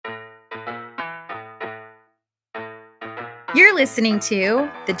You're listening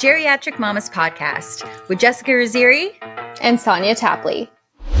to the Geriatric Mamas Podcast with Jessica Raziri and Sonia Tapley.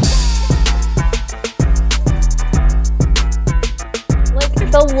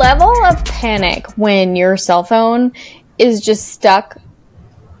 Like the level of panic when your cell phone is just stuck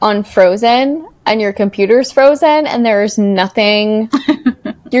on frozen and your computer's frozen and there's nothing.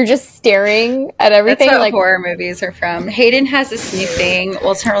 You're just staring at everything. That's what horror movies are from. Hayden has this new thing.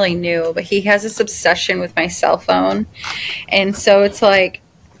 Well, it's not really new, but he has this obsession with my cell phone. And so it's like,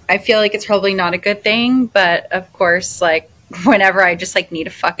 I feel like it's probably not a good thing. But of course, like, whenever I just like need a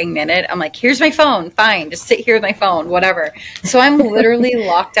fucking minute, I'm like, here's my phone. Fine. Just sit here with my phone, whatever. So I'm literally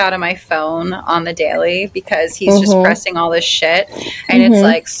locked out of my phone on the daily because he's just pressing all this shit. And it's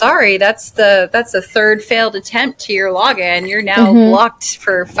like, sorry, that's the third failed attempt to your login. You're now blocked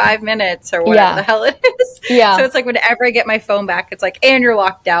for 5 minutes or whatever the hell it is. Yeah. So it's like whenever I get my phone back, it's like, and you're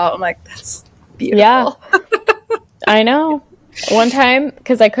locked out. I'm like, that's beautiful. Yeah. I know. One time,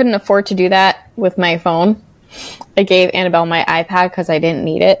 because I couldn't afford to do that with my phone, I gave Annabelle my iPad because I didn't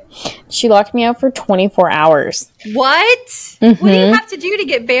need it. She locked me out for 24 hours. What? What do you have to do to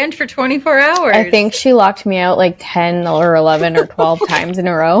get banned for 24 hours? I think she locked me out like 10 or 11 or 12 times in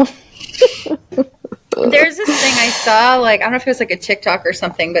a row. There's this thing I saw, like, I don't know if it was like a TikTok or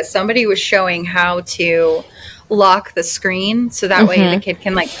something, but somebody was showing how to lock the screen so that way the kid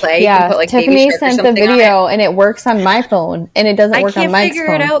can like play. Yeah, you can put, like, Tiffany sent the video and it works on my phone and it doesn't work on Mike's phone. I can't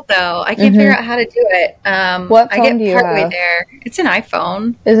figure it out though. I can't figure out how to do it. What phone do you have? There. It's an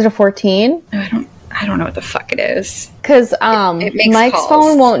iPhone. Is it a 14? I don't know what the fuck it is. Because Mike's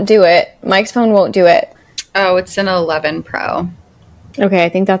phone won't do it. Mike's phone won't do it. Oh, it's an 11 Pro. Okay, I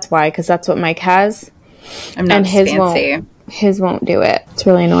think that's why, because that's what Mike has. I'm not fancy. His won't do it. It's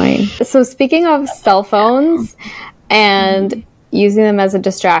really annoying. So speaking of cell phones and using them as a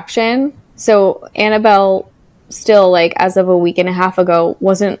distraction, so Annabelle still, like, as of a week and a half ago,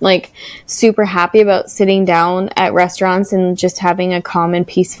 wasn't like super happy about sitting down at restaurants and just having a calm and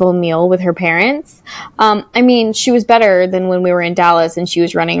peaceful meal with her parents. I mean, she was better than when we were in Dallas and she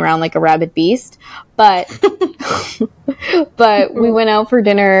was running around like a rabid beast, but but we went out for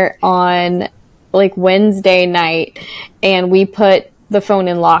dinner on like Wednesday night and we put the phone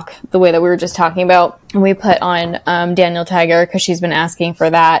in lock the way that we were just talking about. And we put on Daniel Tiger because she's been asking for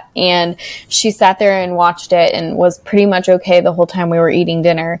that. And she sat there and watched it and was pretty much okay the whole time we were eating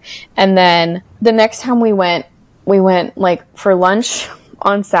dinner. And then the next time we went like for lunch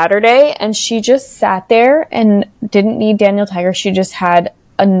on Saturday and she just sat there and didn't need Daniel Tiger. She just had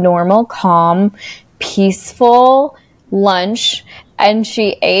a normal, calm, peaceful lunch. And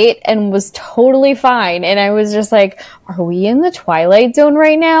she ate and was totally fine. And I was just like, are we in the Twilight Zone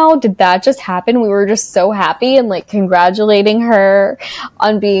right now? Did that just happen? We were just so happy and like congratulating her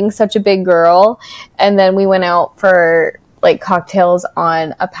on being such a big girl. And then we went out for like cocktails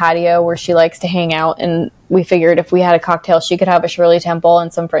on a patio where she likes to hang out. And we figured if we had a cocktail, she could have a Shirley Temple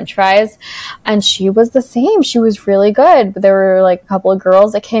and some French fries. And she was the same. She was really good. But there were like a couple of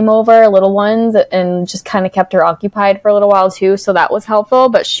girls that came over, little ones, and just kind of kept her occupied for a little while too. So that was helpful,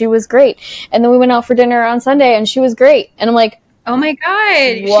 but she was great. And then we went out for dinner on Sunday and she was great. And I'm like, oh my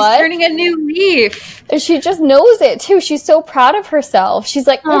God, what? She's turning a new leaf. And she just knows it too. She's so proud of herself. She's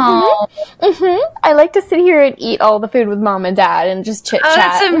like, I like to sit here and eat all the food with mom and dad and just chit chat. Oh,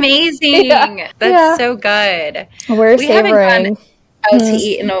 that's amazing. That's so good. We haven't gone out to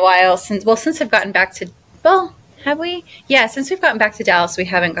eat in a while since I've gotten back to, have we? Yeah, since we've gotten back to Dallas, we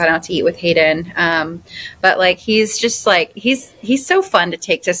haven't gone out to eat with Hayden. But like, he's just like, he's so fun to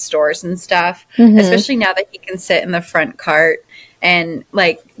take to stores and stuff, especially now that he can sit in the front cart. And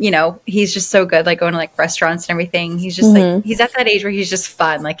like, you know, he's just so good, like going to like restaurants and everything. He's just like, he's at that age where he's just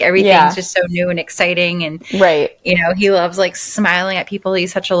fun. Like everything's just so new and exciting. And, you know, he loves like smiling at people.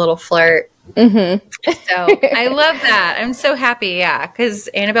 He's such a little flirt. So I love that. I'm so happy. Yeah. Cause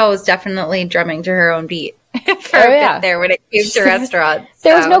Annabelle was definitely drumming to her own beat for a bit there when it came to restaurants.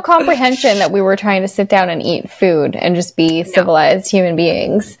 There was no comprehension that we were trying to sit down and eat food and just be civilized human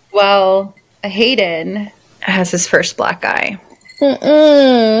beings. Well, Hayden has his first black eye.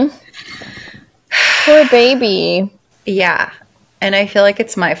 Poor baby. Yeah. And I feel like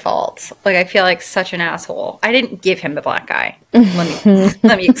it's my fault. Like, I feel like such an asshole. I didn't give him the black eye. Let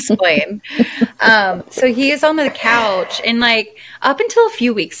me explain. So he is on the couch, and like up until a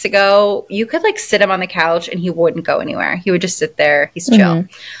few weeks ago, you could like sit him on the couch and he wouldn't go anywhere. He would just sit there. He's chill.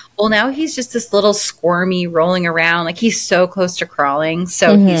 Well, now he's just this little squirmy rolling around. Like he's so close to crawling.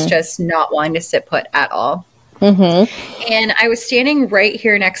 So he's just not wanting to sit put at all. And I was standing right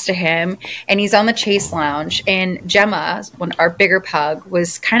here next to him, and he's on the chase lounge, and Gemma, our bigger pug,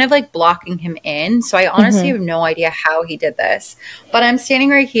 was kind of like blocking him in. So I honestly have no idea how he did this. But I'm standing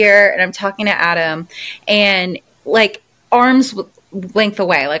right here, and I'm talking to Adam, and like arms length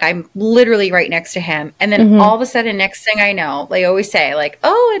away, like I'm literally right next to him. And then all of a sudden, next thing I know, they always say like,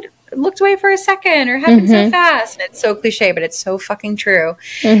 oh, it looked away for a second, or happened so fast. And it's so cliche, but it's so fucking true.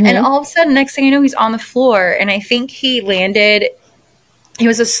 And all of a sudden, next thing I know, he's on the floor. And I think he landed, it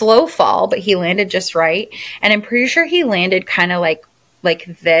was a slow fall, but he landed just right. And I'm pretty sure he landed kind of like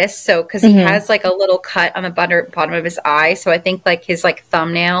this. So, cause he has like a little cut on the bottom of his eye. So I think like his like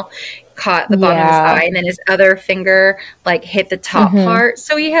thumbnail caught the bottom of his eye, and then his other finger like hit the top part.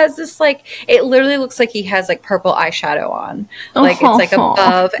 So he has this like, it literally looks like he has like purple eyeshadow on, like it's like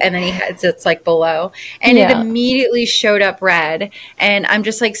above, and then it's like below, and it immediately showed up red. And I'm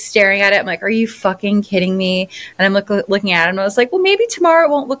just like staring at it. I'm like, are you fucking kidding me? And I'm looking at him, and I was like, well, maybe tomorrow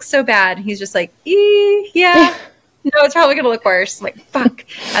it won't look so bad. And he's just like, yeah. No, it's probably going to look worse. I'm like, fuck.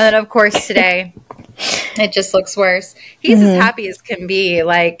 And then, of course, today, it just looks worse. He's as happy as can be.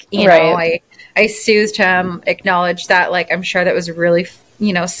 Like, you know, I soothed him, acknowledged that, like, I'm sure that was really,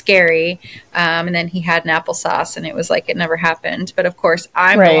 scary. And then he had an applesauce, and it was like it never happened. But, of course,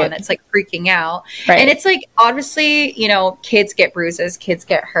 I'm the one that's, like, freaking out. And it's, like, obviously, kids get bruises, kids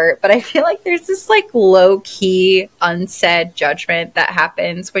get hurt. But I feel like there's this, like, low-key, unsaid judgment that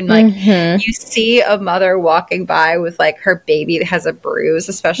happens when, like, you see a mother walking by with, like, her baby that has a bruise,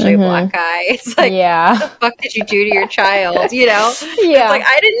 especially a black guy. It's like, what the fuck did you do to your child, It's like,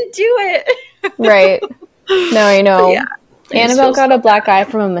 I didn't do it. No, I know. Annabelle got a black eye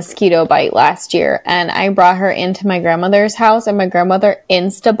from a mosquito bite last year, and I brought her into my grandmother's house, and my grandmother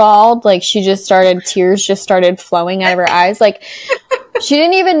insta-bawled. Like, tears just started flowing out of her eyes. Like, she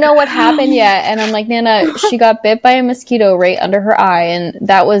didn't even know what happened yet. And I'm like, Nana, she got bit by a mosquito right under her eye, and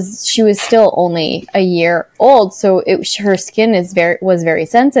she was still only a year old, so her skin was very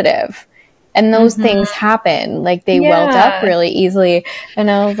sensitive. And those things happen. Like, they welt up really easily. And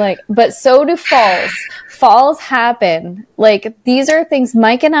I was like, but so do falls. Falls happen. Like, these are things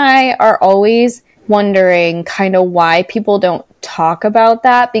Mike and I are always wondering kind of why people don't talk about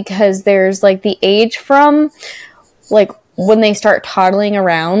that, because there's like the age from like when they start toddling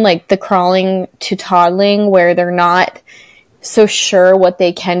around, like the crawling to toddling, where they're not so sure what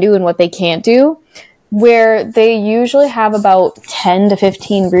they can do and what they can't do, where they usually have about 10 to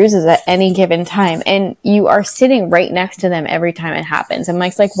 15 bruises at any given time. And you are sitting right next to them every time it happens. And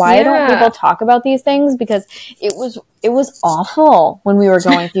Mike's like, why don't people talk about these things? Because it was awful when we were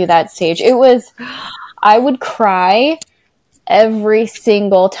going through that stage. I would cry every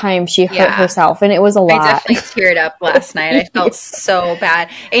single time she hurt herself, and it was a lot. I definitely teared up last night. I felt so bad.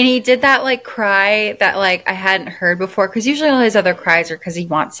 And he did that like cry that like I hadn't heard before, because usually all his other cries are because he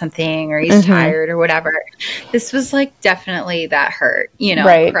wants something or he's tired or whatever. This was like definitely that hurt,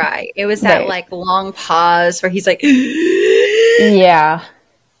 cry. It was that like long pause where he's like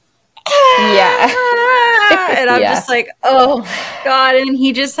and I'm just like, oh my God. And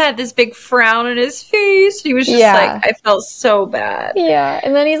he just had this big frown on his face. He was just like, I felt so bad.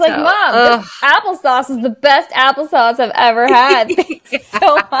 And then he's like, Mom, this applesauce is the best applesauce I've ever had. Thanks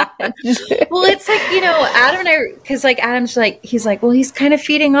so much. Well, it's like, Adam and I, because like Adam's like, he's like, well, he's kind of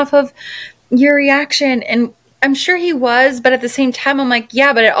feeding off of your reaction. And I'm sure he was, but at the same time, I'm like,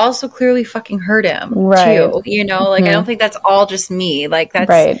 yeah, but it also clearly fucking hurt him too. Like, I don't think that's all just me. Like,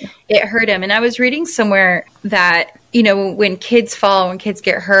 it hurt him. And I was reading somewhere that, when kids fall, when kids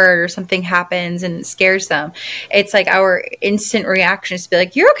get hurt or something happens and it scares them, it's like our instant reaction is to be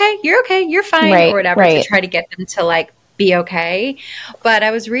like, you're okay, you're fine, or whatever, to try to get them to like be okay. But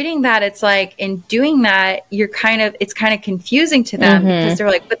I was reading that it's like in doing that, it's kind of confusing to them because they're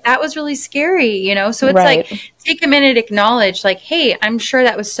like, but that was really scary, So it's like, take a minute, acknowledge like, hey, I'm sure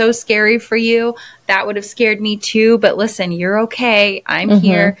that was so scary for you. That would have scared me too. But listen, you're okay. I'm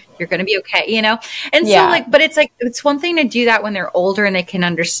here. You're going to be okay, And so like, but it's like, it's one thing to do that when they're older and they can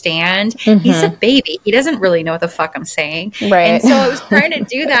understand. He's a baby. He doesn't really know what the fuck I'm saying. And so I was trying to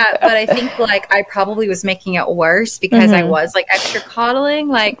do that, but I think like I probably was making it worse because I was like extra coddling.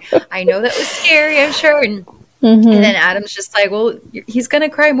 Like, I know that was scary, I'm sure. And then Adam's just like, well, he's going to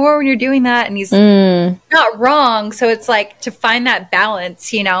cry more when you're doing that. And he's not wrong. So it's like to find that balance,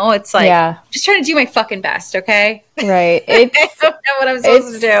 it's like, just trying to do my fucking best. Okay. Right. I don't know what I'm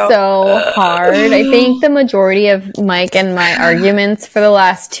supposed to do. So hard. I think the majority of Mike and my arguments for the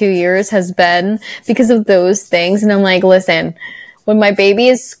last 2 years has been because of those things. And I'm like, listen, when my baby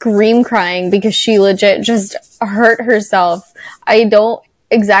is scream crying because she legit just hurt herself, I don't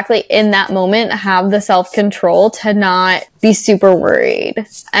exactly in that moment have the self-control to not be super worried.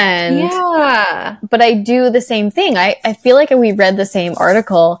 And Yeah. but I do the same thing. I feel like we read the same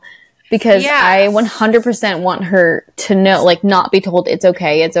article because I 100% want her to know, like, not be told it's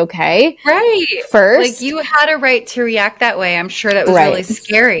okay. Right. First. Like, you had a right to react that way. I'm sure that was really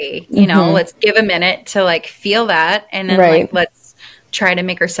scary. You know, let's give a minute to, like, feel that. And then, like, let's try to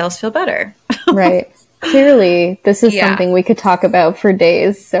make ourselves feel better. Right. Clearly, this is something we could talk about for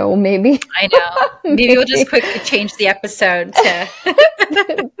days. So maybe. I know. Maybe we'll just quickly change the episode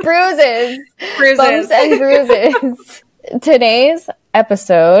to bruises. Bumps and bruises. Today's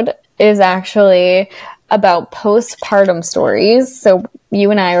episode is actually about postpartum stories. So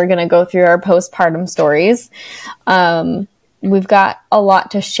you and I are going to go through our postpartum stories. We've got a lot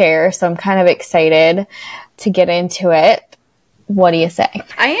to share, so I'm kind of excited to get into it. What do you say?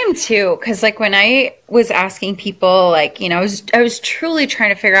 I am too, because like when I was asking people, like, you know, I was truly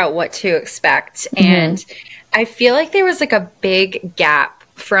trying to figure out what to expect, and I feel like there was like a big gap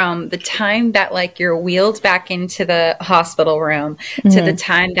from the time that like you're wheeled back into the hospital room to the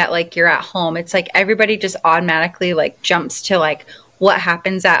time that like you're at home. It's like everybody just automatically like jumps to like what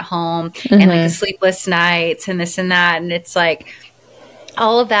happens at home and like the sleepless nights and this and that, and it's like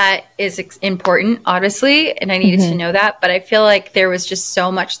all of that is important, obviously, and I needed to know that, but I feel like there was just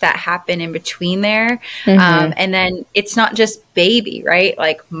so much that happened in between there. And then it's not just baby, right?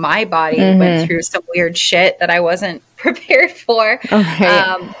 Like my body went through some weird shit that I wasn't prepared for,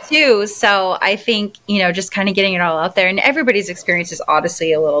 too. So I think, you know, just kind of getting it all out there, and everybody's experience is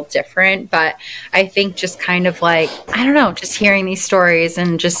obviously a little different, but I think just kind of like, I don't know, just hearing these stories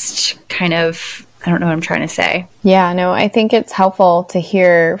and just kind of, I don't know what I'm trying to say. Yeah, no, I think it's helpful to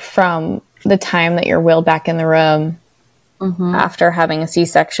hear from the time that you're wheeled back in the room after having a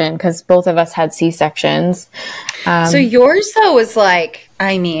C-section, because both of us had C-sections. So yours, though, was like,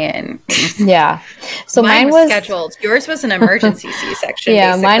 I mean... yeah. So mine was scheduled. Yours was an emergency C-section,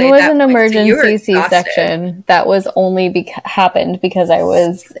 yeah, basically, mine was an emergency C-section that was only happened because I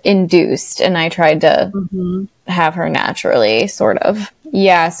was induced, and I tried to have her naturally, sort of.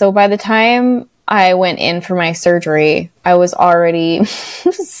 Yeah, so by the time I went in for my surgery, I was already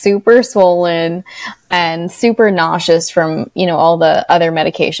super swollen and super nauseous from, you know, all the other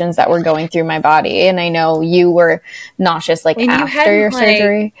medications that were going through my body. And I know you were nauseous like after your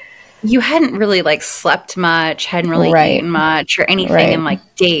surgery. You hadn't really like slept much, hadn't really eaten much or anything in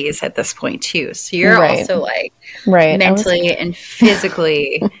like days at this point too. So you're also like mentally and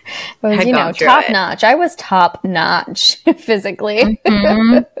physically was, had you gone know, through top it. notch. I was top notch physically.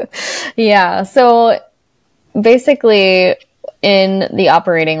 Yeah. So basically in the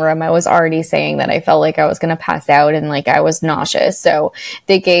operating room, I was already saying that I felt like I was going to pass out and like I was nauseous. So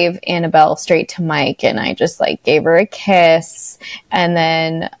they gave Annabelle straight to Mike, and I just like gave her a kiss and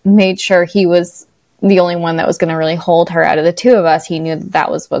then made sure he was the only one that was going to really hold her out of the two of us. He knew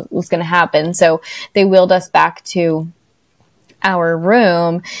that was what was going to happen. So they wheeled us back to our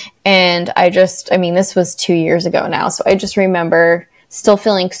room, and I mean, this was 2 years ago now. So I just remember still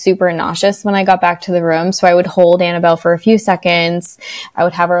feeling super nauseous when I got back to the room. So I would hold Annabelle for a few seconds. I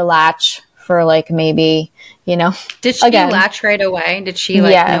would have her latch for like maybe, you know. Did she latch right away? Did she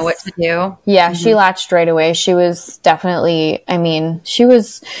like know what to do? Yeah, she latched right away. She was definitely, I mean, she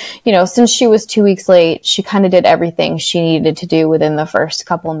was, you know, since she was 2 weeks late, she kind of did everything she needed to do within the first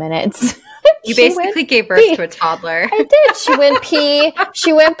couple minutes. You basically gave birth to a toddler. I did. She went pee.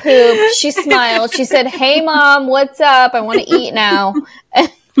 She went poop. She smiled. She said, "Hey, Mom, what's up? I want to eat now."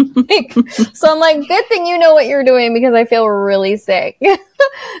 So I'm like, good thing you know what you're doing because I feel really sick.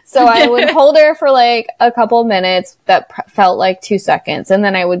 So I would hold her for like a couple minutes that felt like 2 seconds. And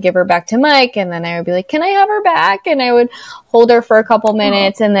then I would give her back to Mike. And then I would be like, can I have her back? And I would hold her for a couple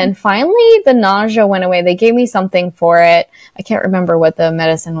minutes. And then finally the nausea went away. They gave me something for it. I can't remember what the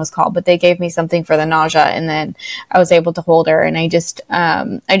medicine was called, but they gave me something for the nausea. And then I was able to hold her. And I just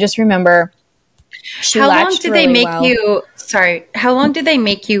remember how long did they make you? Sorry, how long did they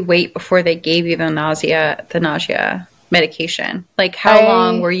make you wait before they gave you the nausea medication? Like, how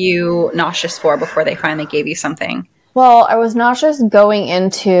long were you nauseous for before they finally gave you something? Well, I was nauseous going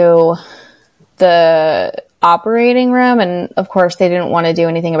into the operating room, and of course, they didn't want to do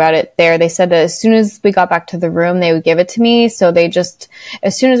anything about it there. They said that as soon as we got back to the room, they would give it to me. So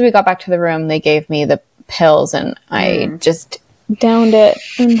as soon as we got back to the room, they gave me the pills, and I just downed it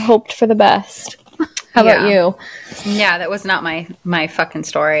and hoped for the best. How about you? Yeah, that was not my fucking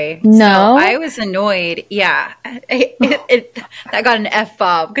story. No? So I was annoyed. Yeah. I got an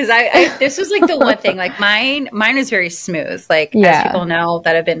F-bomb because this was like the one thing, like mine is very smooth. Like as people know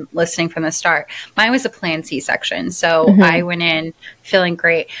that have been listening from the start, mine was a planned C-section. So I went in feeling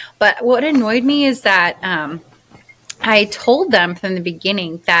great. But what annoyed me is that I told them from the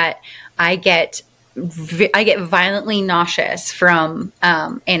beginning that I get violently nauseous from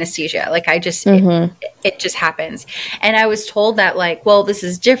anesthesia. Like I just, it just happens. And I was told that like, well, this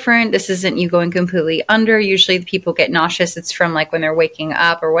is different. This isn't you going completely under. Usually the people get nauseous. It's from like when they're waking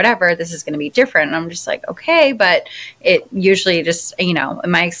up or whatever. This is going to be different. And I'm just like, okay, but it usually just, you know,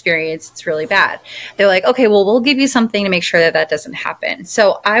 in my experience, it's really bad. They're like, okay, well, we'll give you something to make sure that that doesn't happen.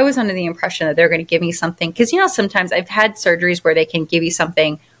 So I was under the impression that they're going to give me something. Cause you know, sometimes I've had surgeries where they can give you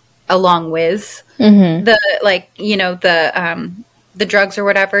something along with the, like, you know, the drugs or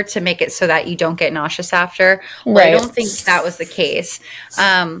whatever to make it so that you don't get nauseous after. Well, I don't think that was the case.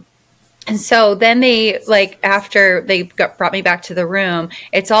 And so then they, like, after they brought me back to the room,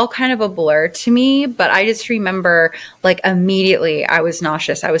 it's all kind of a blur to me, but I just remember, like, immediately I was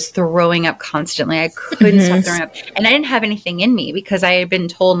nauseous. I was throwing up constantly. I couldn't stop throwing up. And I didn't have anything in me because I had been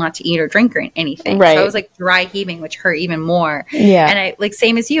told not to eat or drink or anything. So I was, like, dry heaving, which hurt even more. And I, like,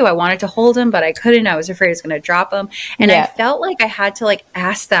 same as you, I wanted to hold him, but I couldn't. I was afraid I was going to drop him. And I felt like I had to, like,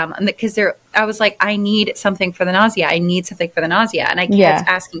 ask them because I was like, I need something for the nausea. I need something for the nausea. And I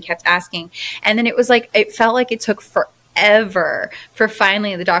kept asking. And then it was like, it felt like it took forever for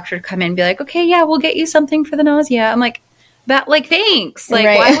finally the doctor to come in and be like, okay, yeah, we'll get you something for the nausea. I'm like, thanks. Like,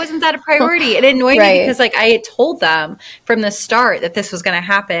 why wasn't that a priority? It annoyed me because like I had told them from the start that this was going to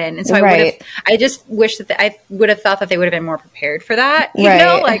happen. And so I just wish that I would have thought that they would have been more prepared for that. You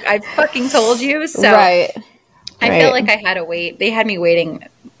know, like I fucking told you. So I felt like I had to wait. They had me waiting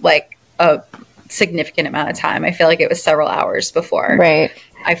like a significant amount of time. I feel like it was several hours before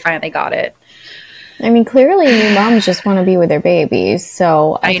I finally got it. I mean, clearly new moms just want to be with their babies.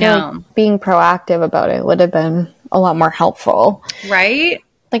 So I feel like being proactive about it would have been a lot more helpful. Right?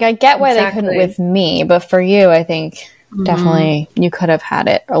 Like I get why they couldn't with me, but for you, I think definitely you could have had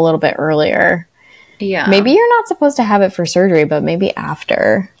it a little bit earlier. Yeah. Maybe you're not supposed to have it for surgery, but maybe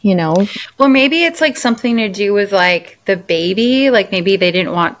after, you know? Well, maybe it's like something to do with like the baby. Like maybe they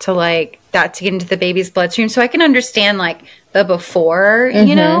didn't want to like that to get into the baby's bloodstream. So I can understand like the before,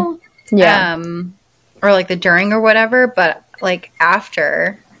 you know? Yeah. Or like the during or whatever, but like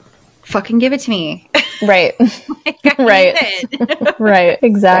after, fucking give it to me. Right. Like, Right.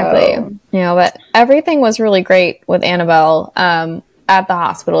 Exactly. So. You know, but everything was really great with Annabelle at the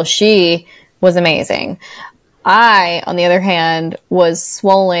hospital. She was amazing. I, on the other hand, was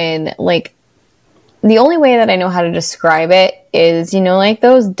swollen. Like, the only way that I know how to describe it is, you know, like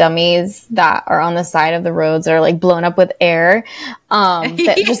those dummies that are on the side of the roads that are like blown up with air,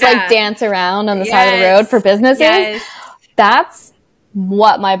 that just like dance around on the side of the road for businesses. That's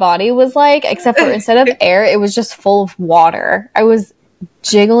what my body was like, except for instead of air, it was just full of water. I was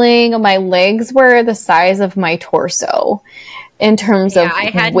jiggling. My legs were the size of my torso. In terms of I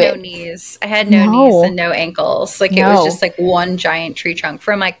had width. no knees. I had no knees and no ankles. Like it was just like one giant tree trunk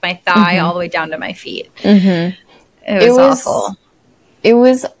from like my thigh all the way down to my feet. It was awful. It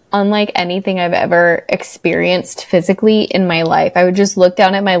was unlike anything I've ever experienced physically in my life. I would just look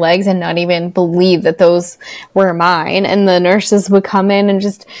down at my legs and not even believe that those were mine. And the nurses would come in and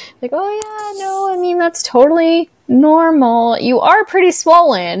just like, oh yeah, no, I mean, that's totally normal. You are pretty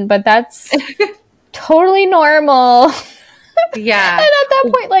swollen, but that's totally normal. Yeah. And at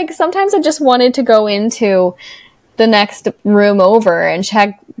that point, like, sometimes I just wanted to go into the next room over and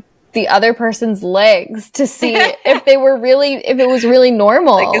check the other person's legs to see if it was really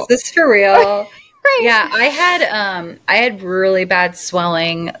normal. Like, is this for real? Yeah, I had really bad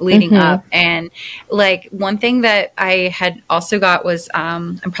swelling leading up, and like one thing that I had also got was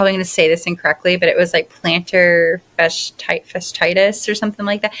I'm probably going to say this incorrectly, but it was like plantar fasciitis or something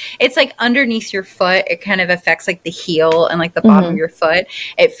like that. It's like underneath your foot. It kind of affects like the heel and like the bottom of your foot.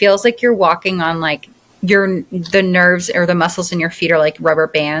 It feels like you're walking on like the nerves or the muscles in your feet are like rubber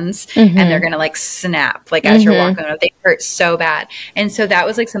bands and they're gonna like snap like as you're walking. They hurt so bad. And so that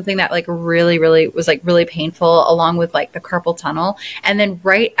was like something that like really was like really painful, along with like the carpal tunnel. And then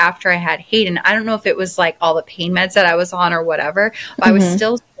right after I had Hayden, I don't know if it was like all the pain meds that I was on or whatever, but I was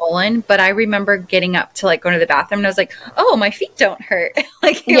still swollen. But I remember getting up to like go to the bathroom and I was like, oh, my feet don't hurt.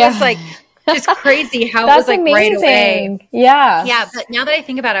 Like it was like just crazy how it was like amazing. Right away. Yeah. Yeah. But now that I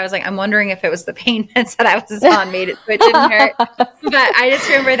think about it, I was like, I'm wondering if it was the pain meds that I was on made it so it didn't hurt. But I just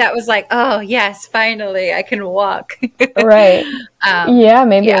remember that was like, oh yes, finally I can walk. Right. Yeah,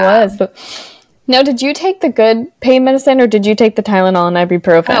 maybe it was. But Now, did you take the good pain medicine or did you take the Tylenol and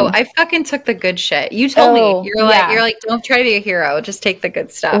ibuprofen? Oh, I fucking took the good shit. You told me. You're like, don't try to be a hero. Just take the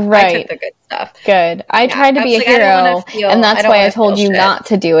good stuff. Right. I took the good stuff. Good. I tried to be a hero, and that's why I told you not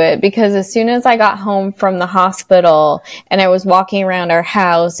to do it, because as soon as I got home from the hospital and I was walking around our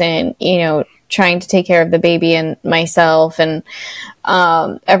house and, trying to take care of the baby and myself and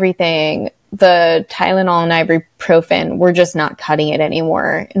everything, the Tylenol and ibuprofen were just not cutting it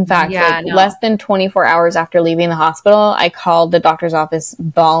anymore. In fact, less than 24 hours after leaving the hospital, I called the doctor's office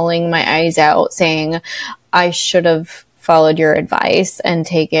bawling my eyes out saying I should have followed your advice and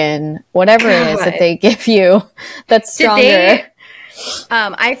taken whatever it is that they give you that's stronger.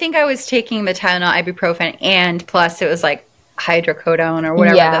 I think I was taking the Tylenol, ibuprofen, and plus it was like hydrocodone or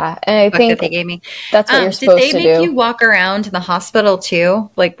whatever and I think that they gave me. That's what you're supposed to do. Did they make you walk around in the hospital too?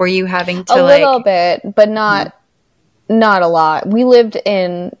 Like, were you having to a little bit, but not a lot. We lived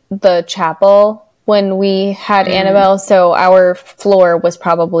in the chapel when we had Annabelle, so our floor was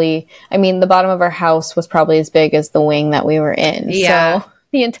probably, the bottom of our house was probably as big as the wing that we were in. Yeah. So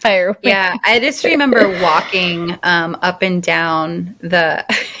the entire wing. Yeah, I just remember walking up and down the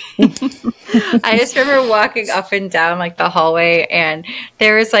I just remember walking up and down like the hallway, and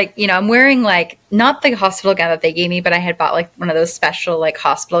there was like, I'm wearing like not the hospital gown that they gave me, but I had bought like one of those special like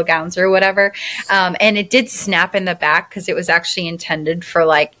hospital gowns or whatever. And it did snap in the back because it was actually intended for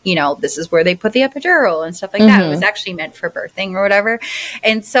like, this is where they put the epudural and stuff like that. It was actually meant for birthing or whatever.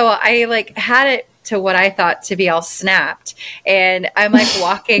 And so I like had it to what I thought to be all snapped. And I'm like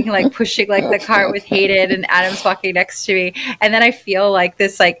walking, like pushing like the cart with Hayden, and Adam's walking next to me. And then I feel like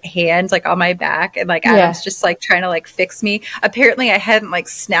this like hand like on my back, and like Adam's just like trying to like fix me. Apparently I hadn't like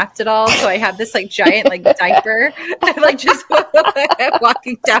snapped it all. So I had this like giant like diaper. I like just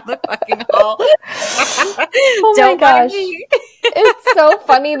walking down the fucking hall. Oh my gosh. It's so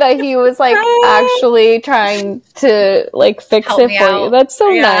funny that he was like actually trying to like fix it for you. That's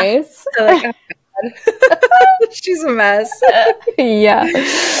so nice. So, like, she's a mess. Yeah.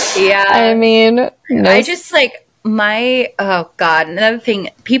 I just like oh God, another thing,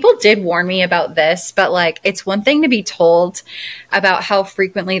 people did warn me about this, but like, it's one thing to be told about how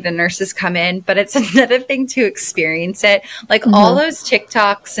frequently the nurses come in, but it's another thing to experience it. Like all those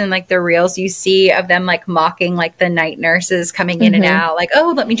TikToks and like the reels you see of them like mocking like the night nurses coming in and out, like,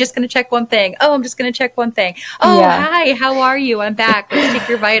 oh, just going to check one thing. Oh, I'm just going to check one thing. Oh, hi, how are you? I'm back. Let's take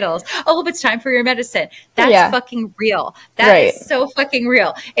your vitals. Oh, it's time for your medicine. That's fucking real. That is so fucking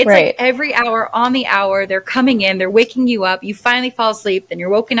real. It's like every hour on the hour, they're coming in, they're waking you up, you finally fall asleep, then you're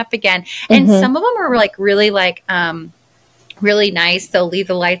woken up again. And some of them are like really like really nice. They'll leave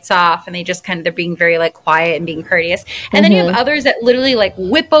the lights off and they just they're being very like quiet and being courteous. And then you have others that literally like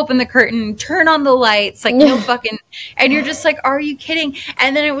whip open the curtain, turn on the lights, like no fucking, and you're just like, are you kidding?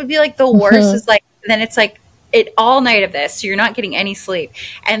 And then it would be like the worst is like, then it's like it all night of this, so you're not getting any sleep.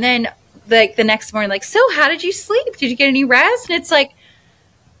 And then like the next morning, like, so how did you sleep? Did you get any rest? And it's like,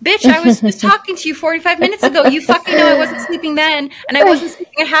 bitch, I was just talking to you 45 minutes ago. You fucking know I wasn't sleeping then, and I wasn't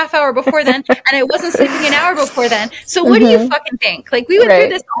sleeping a half hour before then, and I wasn't sleeping an hour before then. So what do you fucking think? Like, we went through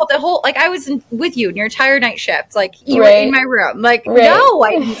this like I was with you in your entire night shift. Like, you were in my room. Like, no,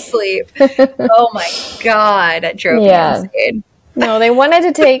 I didn't sleep. Oh my God, that drove me insane. No, they wanted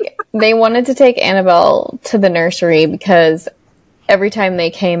to take Annabelle to the nursery because every time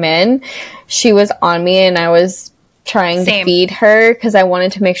they came in, she was on me, and I was trying to feed her because I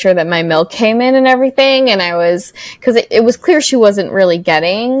wanted to make sure that my milk came in and everything, and because it was clear she wasn't really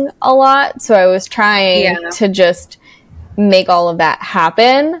getting a lot, so I was trying to just make all of that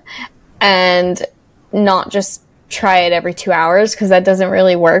happen and not just try it every 2 hours, because that doesn't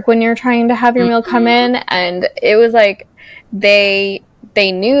really work when you're trying to have your milk come in. And it was like they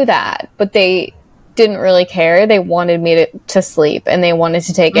knew that, but they didn't really care. They wanted me to sleep, and they wanted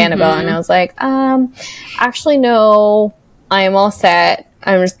to take Annabelle, and I was like, actually no, I am all set.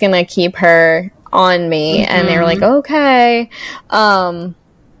 I'm just gonna keep her on me. And they were like, okay.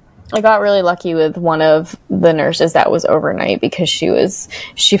 I got really lucky with one of the nurses that was overnight, because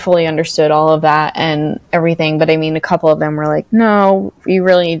she fully understood all of that and everything. But I mean, a couple of them were like, no, you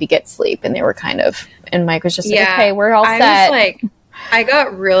really need to get sleep. And they were and Mike was just like, okay, we're all set. I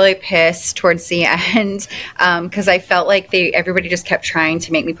got really pissed towards the end because I felt like everybody just kept trying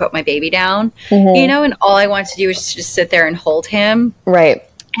to make me put my baby down, and all I wanted to do was just sit there and hold him. Right.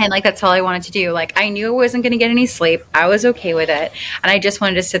 And like, that's all I wanted to do. Like, I knew I wasn't going to get any sleep. I was okay with it. And I just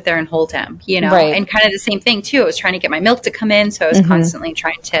wanted to sit there and hold him, you know, Right. and kind of the same thing too. I was trying to get my milk to come in. So I was constantly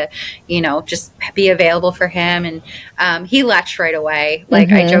trying to, you know, just be available for him. And he latched right away.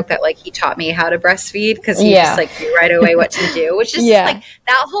 Like I joke that like he taught me how to breastfeed because he just like knew right away what to do, which is like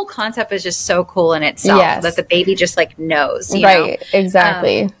that whole concept is just so cool in itself that the baby just like knows, you know?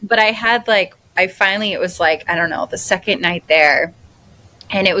 Exactly. But I had like, it was like, I don't know, the second night there.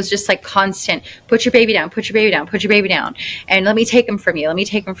 And it was just like constant, put your baby down, put your baby down, put your baby down. And let me take him from you. Let me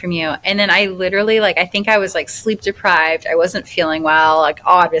take him from you. And then I literally like, I think I was like sleep deprived. I wasn't feeling well, like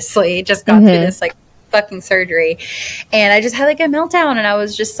obviously just got through this like fucking surgery. And I just had like a meltdown. And I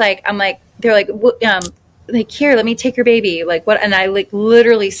was just like, they're like, here, let me take your baby. Like what? And I like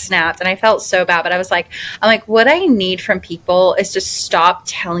literally snapped and I felt so bad, but I'm like, what I need from people is to stop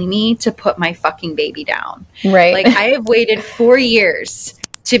telling me to put my fucking baby down. Right. Like I have waited 4 years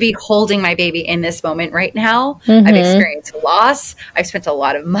to be holding my baby in this moment right now. I've experienced loss. I've spent a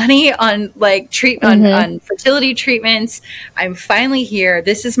lot of money on like on fertility treatments. I'm finally here.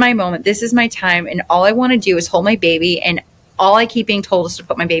 This is my moment. This is my time. And all I want to do is hold my baby, and all I keep being told is to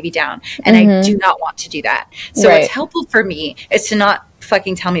put my baby down. And I do not want to do that. So what's helpful for me is to not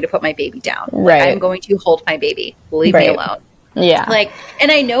fucking tell me to put my baby down. Like, I'm going to hold my baby. Leave me alone. Yeah. Like, and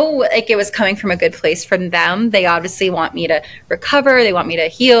I know like it was coming from a good place from them. They obviously want me to recover. They want me to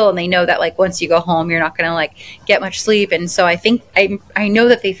heal. And they know that like, once you go home, you're not going to like get much sleep. And so I think, I know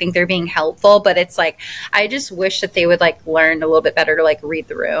that they think they're being helpful, but it's like, I just wish that they would like learn a little bit better to like read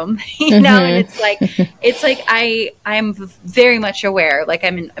the room, you know? And it's like, I'm very much aware. Like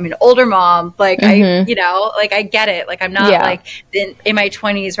I'm an older mom. Like you know, like I get it. Like I'm not like in my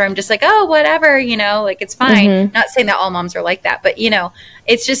 20s where I'm just like, oh, whatever, you know, like it's fine. Not saying that all moms are like that, but you know,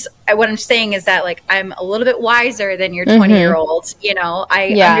 it's just what I'm saying is that like I'm a little bit wiser than your 20-year-old. You know, I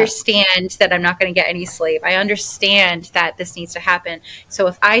understand that I'm not going to get any sleep. I understand that this needs to happen. So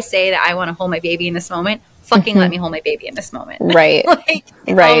if I say that I want to hold my baby in this moment, fucking let me hold my baby in this moment. Right. Like,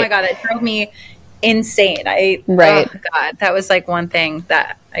 oh my God, that drove me insane. Oh God, that was like one thing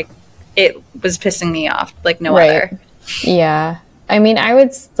that it was pissing me off like no other. Yeah. I mean, I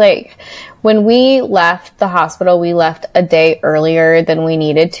would like when we left the hospital, we left a day earlier than we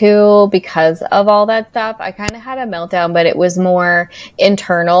needed to because of all that stuff. I kind of had a meltdown, but it was more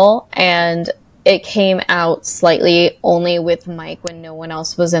internal, and it came out slightly only with Mike when no one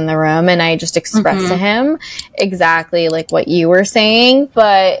else was in the room. And I just expressed to him exactly like what you were saying.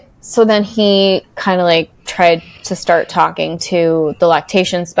 But so then he kind of like tried to start talking to the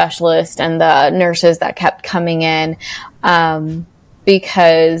lactation specialist and the nurses that kept coming in.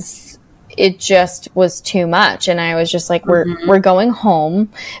 Because it just was too much. And I was just like, we're going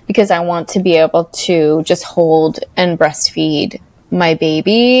home because I want to be able to just hold and breastfeed my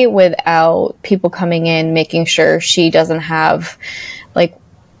baby without people coming in, making sure she doesn't have like,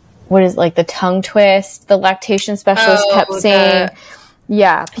 what is like the tongue twist. The lactation specialist kept saying,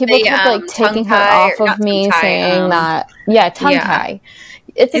 people kept like taking her off of me saying that, tongue tie.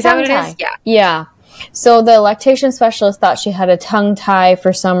 It's a tongue tie. Yeah. So the lactation specialist thought she had a tongue tie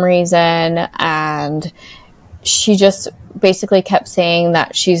for some reason, and she just basically kept saying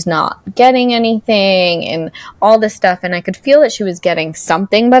that she's not getting anything and all this stuff. And I could feel that she was getting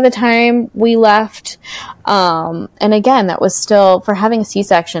something by the time we left. And again, that was still, for having a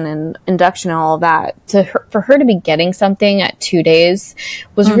C-section and induction and all of that, for her to be getting something at 2 days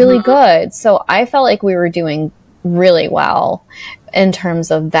was really good. So I felt like we were doing really well in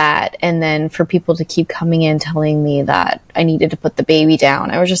terms of that. And then for people to keep coming in telling me that I needed to put the baby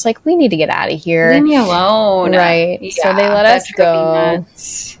down, I was just like, we need to get out of here. Leave me alone. Right. Yeah, so they let us go.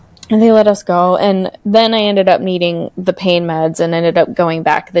 And they let us go. And then I ended up needing the pain meds and ended up going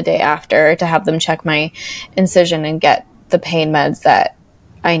back the day after to have them check my incision and get the pain meds that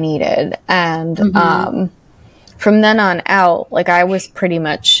I needed. And from then on out, like I was pretty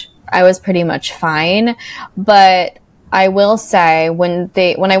much fine. But I will say when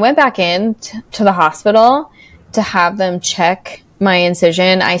I went back in to the hospital to have them check my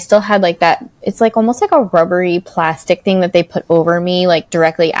incision, I still had like that, it's like almost like a rubbery plastic thing that they put over me like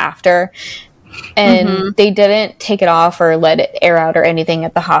directly after. And they didn't take it off or let it air out or anything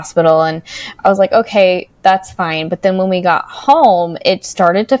at the hospital. And I was like, okay, that's fine. But then when we got home, it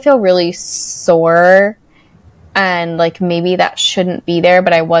started to feel really sore. And like maybe that shouldn't be there,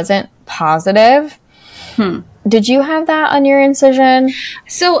 but I wasn't positive. Did you have that on your incision?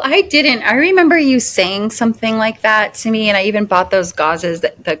 So I didn't. I remember you saying something like that to me, and I even bought those gauzes,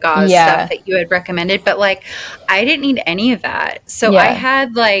 the gauze stuff that you had recommended, but like I didn't need any of that. So I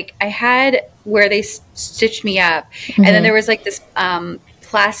had where they stitched me up, and then there was like this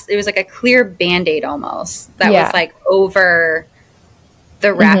it was like a clear Band-Aid almost that Yeah. was like over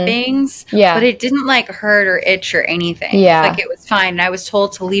the wrappings, but it didn't like hurt or itch or anything. Yeah. Like it was fine. And I was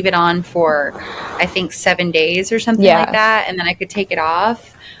told to leave it on for, I think 7 days or something like that. And then I could take it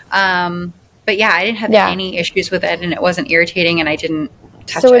off. But yeah, I didn't have any issues with it, and it wasn't irritating, and I didn't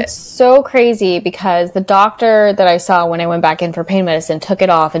touch it. So it's so crazy because the doctor that I saw when I went back in for pain medicine took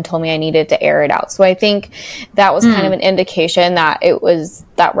it off and told me I needed to air it out. So I think that was kind of an indication that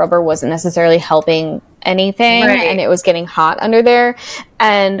that rubber wasn't necessarily helping anything, and it was getting hot under there.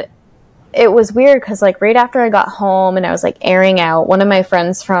 And it was weird because like right after I got home and I was like airing out, one of my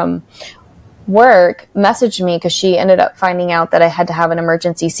friends from work messaged me because she ended up finding out that I had to have an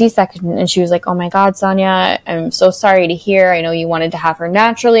emergency C-section, and she was like, oh my God, Sonia, I'm so sorry to hear. I know you wanted to have her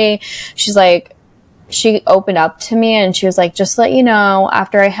naturally. She's like, she opened up to me and she was like, just to let you know,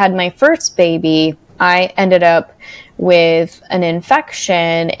 after I had my first baby, I ended up with an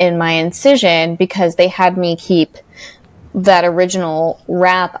infection in my incision because they had me keep that original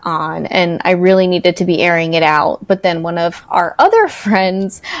wrap on, and I really needed to be airing it out. But then one of our other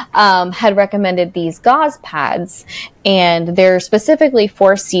friends had recommended these gauze pads, and they're specifically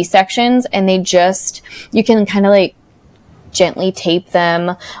for C-sections, and you can kind of like gently tape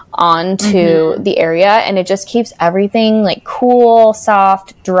them onto the area, and it just keeps everything like cool,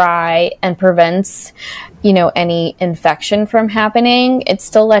 soft, dry, and prevents any infection from happening. It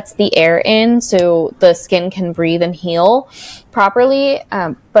still lets the air in so the skin can breathe and heal properly.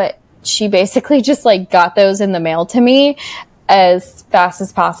 But she basically just like got those in the mail to me as fast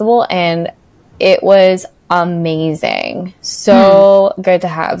as possible, and it was amazing. So good to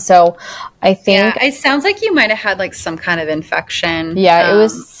have. So I think it sounds like you might have had like some kind of infection. Yeah, it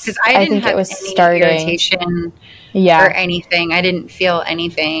was because I didn't have any irritation. Or anything. I didn't feel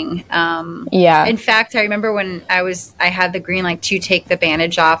anything. In fact, I remember when I had the green light to take the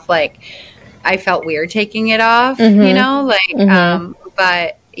bandage off, like I felt weird taking it off, but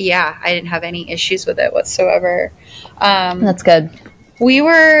yeah, I didn't have any issues with it whatsoever. That's good. We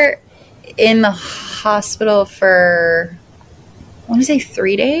were in the hospital for, I want to say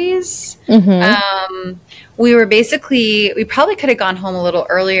 3 days. We probably could have gone home a little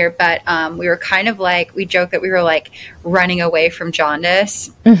earlier, but we were kind of like, we joked that we were like running away from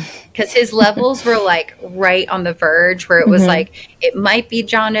jaundice because his levels were like right on the verge where it was like, it might be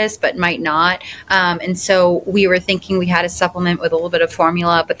jaundice, but might not. And so we were thinking we had a supplement with a little bit of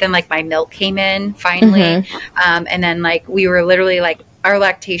formula, but then like my milk came in finally. And then like, we were literally like, our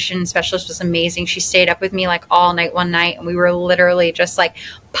lactation specialist was amazing. She stayed up with me like all night one night, and we were literally just like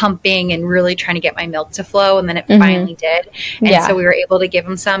pumping and really trying to get my milk to flow, and then it finally did. And so we were able to give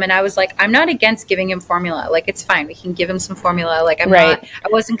him some, and I was like, I'm not against giving him formula. Like, it's fine. We can give him some formula. Like, I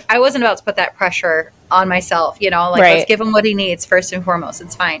wasn't about to put that pressure on myself, let's give him what he needs first and foremost.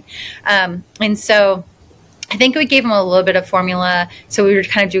 It's fine. And so I think we gave him a little bit of formula. So we were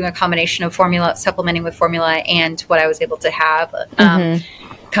kind of doing a combination of formula, supplementing with formula, and what I was able to have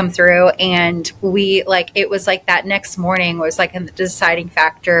come through. And it was like that next morning was like a deciding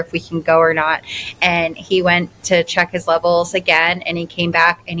factor if we can go or not. And he went to check his levels again, and he came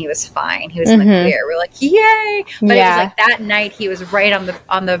back and he was fine. He was in the clear. We're like, yay. But it was like that night he was right on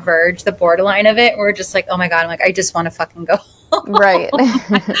the verge, the borderline of it. We're just like, oh my God. I'm like, I just want to fucking go. Right.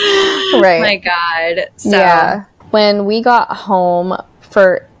 My God. So when we got home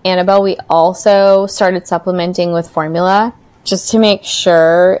for Annabelle, we also started supplementing with formula just to make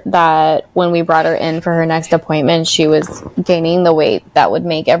sure that when we brought her in for her next appointment, she was gaining the weight that would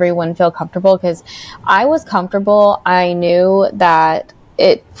make everyone feel comfortable. Because I was comfortable. I knew that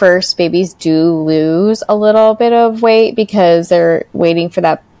at first babies do lose a little bit of weight because they're waiting for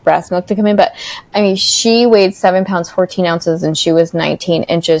that breast milk to come in. But I mean, she weighed 7 pounds 14 ounces and she was 19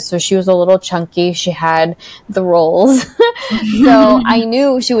 inches, so she was a little chunky. She had the rolls. So I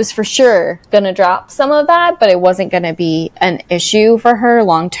knew she was for sure gonna drop some of that, but it wasn't gonna be an issue for her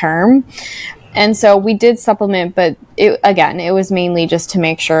long term. And so we did supplement, but it was mainly just to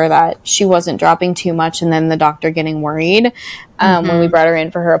make sure that she wasn't dropping too much, and then the doctor getting worried when we brought her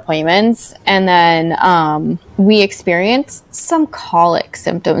in for her appointments. And then we experienced some colic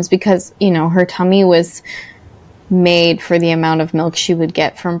symptoms because, her tummy was made for the amount of milk she would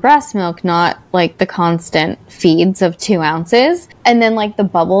get from breast milk, not like the constant feeds of 2 ounces. And then like the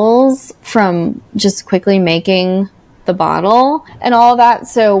bubbles from just quickly making the bottle and all that.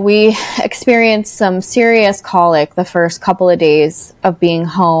 So we experienced some serious colic the first couple of days of being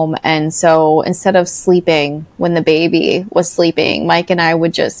home. And so instead of sleeping when the baby was sleeping, Mike and I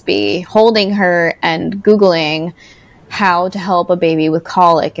would just be holding her and Googling how to help a baby with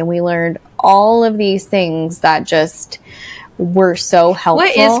colic. And we learned all of these things that just were so helpful.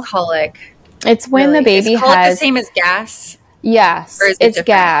 What is colic? It's when the baby is colic has the same as gas? Yes, Or is it it's different?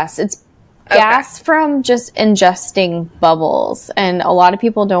 gas. It's gas from just ingesting bubbles, and a lot of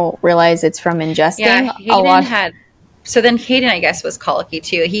people don't realize it's from ingesting. Yeah, Hayden had. So then Hayden, I guess, was colicky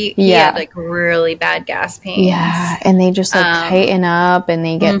too. He had like really bad gas pains. Yeah, and they just like tighten up, and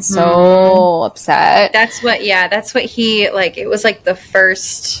they get so upset. That's what he like. It was like the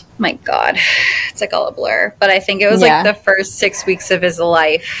first. My God, it's like all a blur. But I think it was like the first 6 weeks of his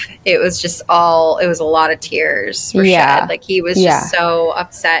life. It was just all. It was a lot of tears were shed. Like he was just so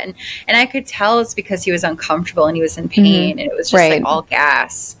upset, and I could tell it's because he was uncomfortable and he was in pain, and it was just like all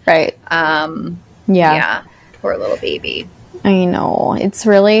gas. Right. Yeah. Poor little baby. I know. It's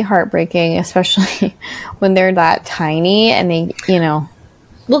really heartbreaking, especially when they're that tiny and they,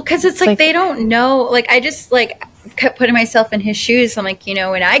 Well, because it's like they don't know. Like, I just, like, kept putting myself in his shoes. I'm like,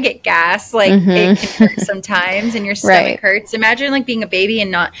 when I get gas, like, it can hurt sometimes and your stomach hurts. Imagine, like, being a baby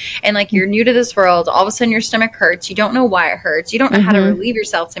and like, you're new to this world. All of a sudden, your stomach hurts. You don't know why it hurts. You don't know how to relieve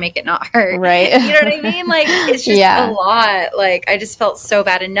yourself to make it not hurt. Right. You know what I mean? Like, it's just a lot. Like, I just felt so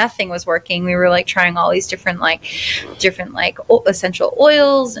bad and nothing was working. We were, like, trying all these different essential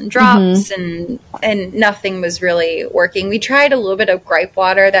oils and drops and nothing was really working. We tried a little bit of gripe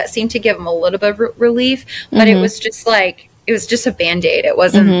water that seemed to give him a little bit of relief, but it was just like, it was just a Band-Aid. It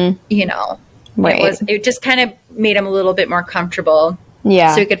wasn't, it just kind of made him a little bit more comfortable.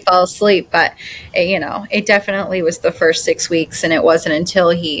 Yeah. So he could fall asleep. But, it definitely was the first 6 weeks. And it wasn't until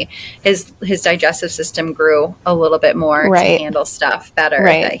his digestive system grew a little bit more to handle stuff better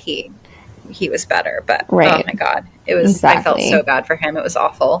that he was better. But, oh my God, it was, I felt so bad for him. It was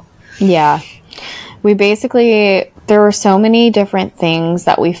awful. Yeah. There were so many different things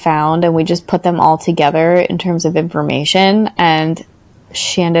that we found, and we just put them all together in terms of information, and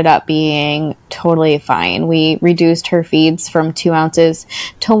she ended up being totally fine. We reduced her feeds from 2 ounces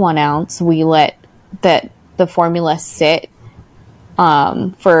to 1 ounce. We let the formula sit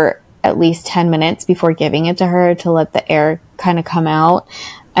for at least 10 minutes before giving it to her to let the air kind of come out.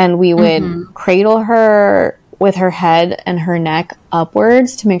 And we would cradle her with her head and her neck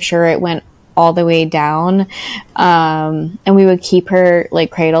upwards to make sure it went all the way down. And we would keep her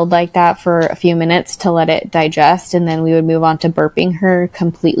like cradled like that for a few minutes to let it digest. And then we would move on to burping her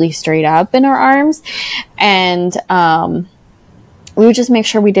completely straight up in our arms. And we would just make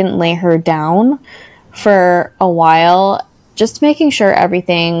sure we didn't lay her down for a while, just making sure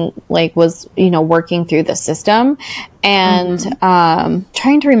everything like was, working through the system, and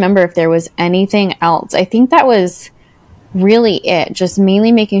trying to remember if there was anything else. I think that was really it. Just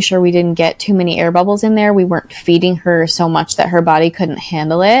mainly making sure we didn't get too many air bubbles in there. We weren't feeding her so much that her body couldn't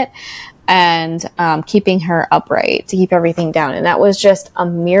handle it, and keeping her upright to keep everything down. And that was just a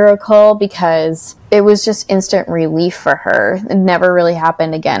miracle because it was just instant relief for her. It never really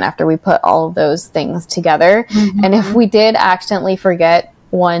happened again after we put all of those things together. And if we did accidentally forget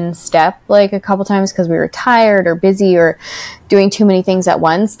one step like a couple times because we were tired or busy or doing too many things at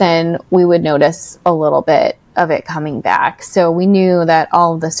once, then we would notice a little bit of it coming back. So we knew that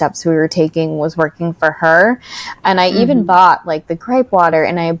all of the steps we were taking was working for her. And I even bought like the gripe water,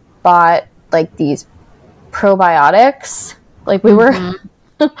 and I bought like these probiotics. Like we were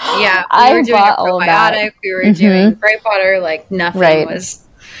yeah, we were doing a probiotic, we were doing gripe water, like nothing was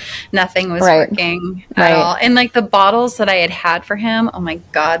working at all. And like the bottles that I had for him, oh my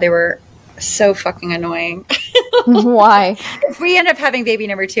God, they were so fucking annoying. Why? If we end up having baby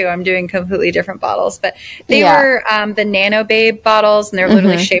number 2, I'm doing completely different bottles, but they were the Nano Babe bottles, and they're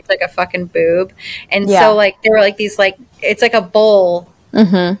literally shaped like a fucking boob. And so like they were like these, like it's like a bowl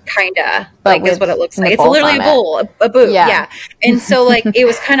kinda, like is what it looks like. It's literally a bowl, a boob. Yeah. And so like it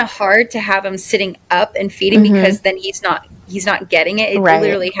was kind of hard to have him sitting up and feeding because then he's not getting it. It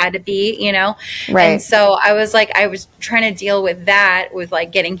literally had to be, And so I was trying to deal with that, with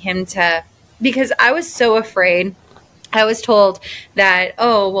like getting him to, because I was so afraid. I was told that,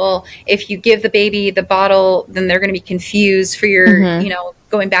 oh, well, if you give the baby the bottle, then they're going to be confused for your,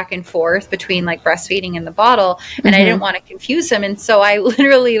 going back and forth between like breastfeeding and the bottle. And I didn't want to confuse them. And so I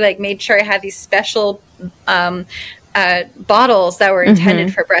literally like made sure I had these special bottles that were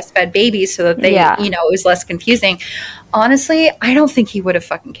intended for breastfed babies so that they, it was less confusing. Honestly, I don't think he would have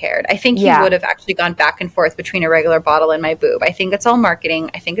fucking cared. I think he would have actually gone back and forth between a regular bottle and my boob. I think it's all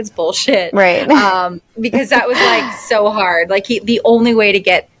marketing. I think it's bullshit. Right. Because that was like so hard. Like the only way to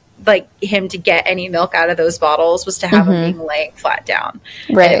get like him to get any milk out of those bottles was to have him being laying flat down.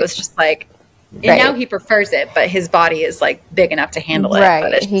 Right. And it was just like, and now he prefers it, but his body is like big enough to handle it. Right.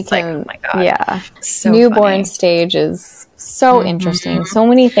 But it's just like, oh my God. Yeah. So newborn funny. Stage is so interesting. So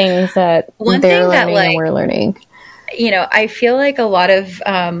many things that they're learning and we're learning. I feel like a lot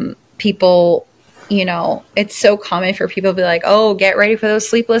of people, it's so common for people to be like, oh, get ready for those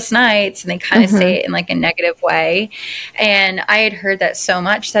sleepless nights. And they kind of say it in like a negative way. And I had heard that so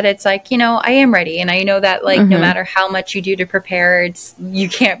much that it's like, I am ready. And I know that like, no matter how much you do to prepare, you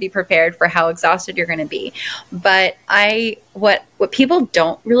can't be prepared for how exhausted you're going to be. But what people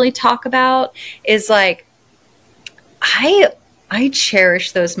don't really talk about is like, I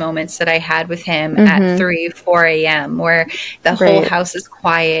cherish those moments that I had with him at 3, 4 a.m. where the whole house is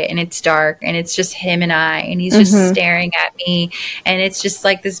quiet and it's dark and it's just him and I, and he's just staring at me. And it's just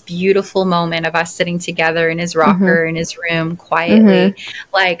like this beautiful moment of us sitting together in his rocker in his room quietly.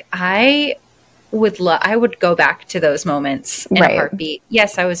 Like I would go back to those moments in a heartbeat.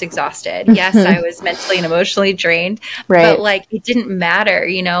 Yes, I was exhausted. Yes, I was mentally and emotionally drained. But like it didn't matter,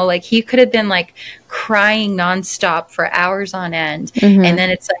 like he could have been like crying nonstop for hours on end. And then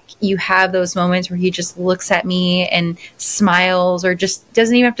it's like you have those moments where he just looks at me and smiles, or just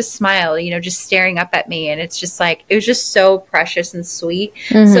doesn't even have to smile, just staring up at me. And it's just like, it was just so precious and sweet.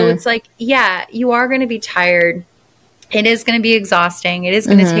 So it's like, yeah, you are going to be tired. It is going to be exhausting. It is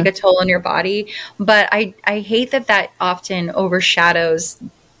going to take a toll on your body. But I hate that often overshadows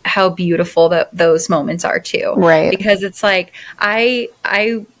how beautiful those moments are too. Right. Because it's like, I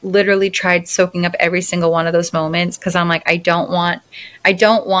literally tried soaking up every single one of those moments, because I'm like, I don't want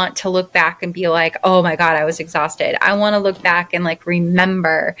to look back and be like, oh my God, I was exhausted. I want to look back and like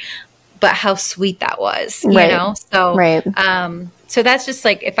remember, but how sweet that was, So, so that's just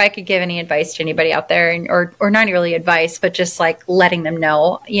like, if I could give any advice to anybody out there, or not really advice, but just like letting them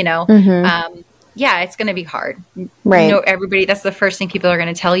know, yeah, it's going to be hard. Right. Everybody, that's the first thing people are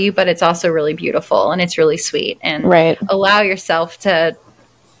going to tell you, but it's also really beautiful and it's really sweet, and allow yourself to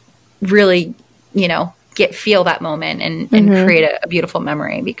really, feel that moment and create a beautiful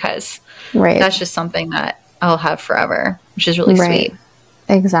memory, because that's just something that I'll have forever, which is really sweet.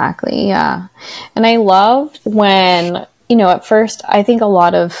 Exactly. Yeah. And I loved when, at first, I think a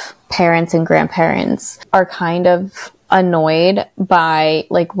lot of parents and grandparents are kind of annoyed by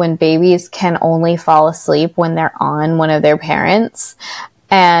like when babies can only fall asleep when they're on one of their parents.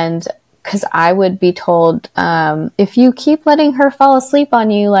 And because I would be told, if you keep letting her fall asleep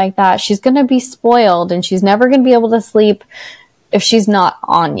on you like that, she's going to be spoiled and she's never going to be able to sleep if she's not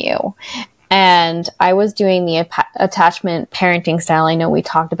on you. And I was doing the attachment parenting style. I know we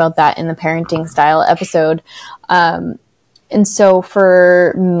talked about that in the parenting style episode. And so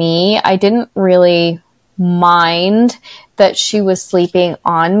for me, I didn't really mind that she was sleeping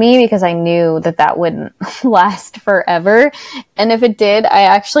on me, because I knew that wouldn't last forever. And if it did, I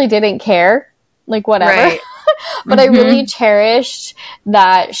actually didn't care, like whatever. Right. But I really cherished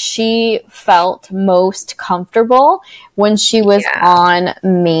that she felt most comfortable when she was on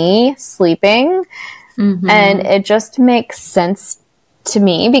me sleeping. And it just makes sense to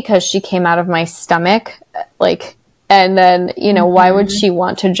me, because she came out of my stomach, like, and then, why would she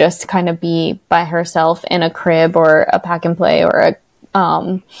want to just kind of be by herself in a crib or a pack and play or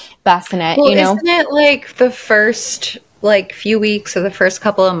a bassinet, Isn't it like the first few weeks or the first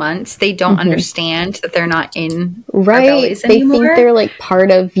couple of months, they don't understand that they're not in our bellies anymore. They think they're like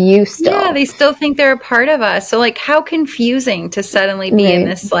part of you still. Yeah, they still think they're a part of us. So like, how confusing to suddenly be in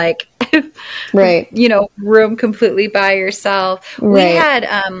this like room completely by yourself. We had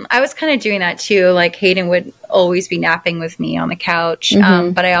I was kind of doing that too. Like Hayden would always be napping with me on the couch.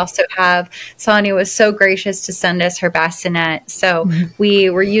 But I also have Sonia was so gracious to send us her bassinet. So we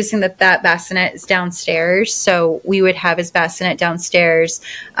were using that bassinet is downstairs. So we would have his bassinet downstairs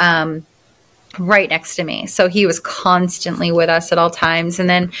right next to me. So he was constantly with us at all times. And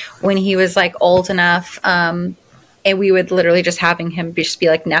then when he was like old enough, and we would literally just having him just be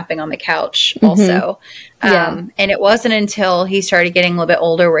like napping on the couch also. And it wasn't until he started getting a little bit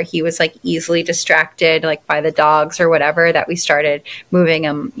older where he was like easily distracted, like by the dogs or whatever, that we started moving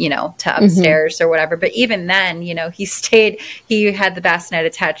him, to upstairs or whatever. But even then, he he had the bassinet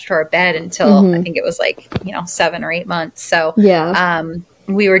attached to our bed until I think it was like, 7 or 8 months. So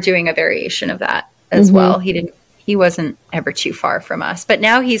we were doing a variation of that as well. He wasn't ever too far from us, but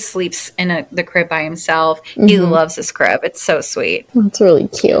now he sleeps in the crib by himself. He loves his crib. It's so sweet. That's really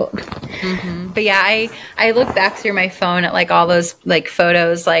cute. But yeah, I look back through my phone at like all those like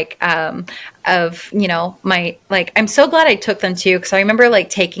photos, like, of, my, like, I'm so glad I took them too. Cause I remember like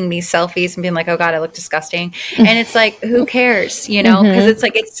taking these selfies and being like, oh God, I look disgusting. And it's like, who cares, cause it's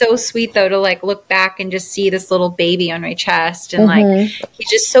like, it's so sweet though, to like look back and just see this little baby on my chest. And like, he's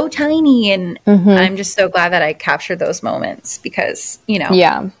just so tiny. And I'm just so glad that I captured those moments, because,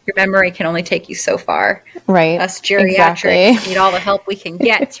 your memory can only take you so far. Right. Us geriatrics need all the help we can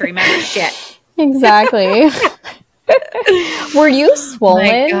get to remember shit. Exactly. Were you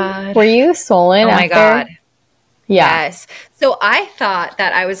swollen? God. Were you swollen? Oh my God. Yeah. Yes. So I thought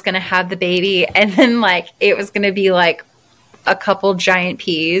that I was going to have the baby and then like it was going to be like a couple giant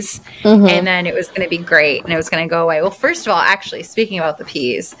peas and then it was going to be great and it was going to go away. Well, first of all, actually, speaking about the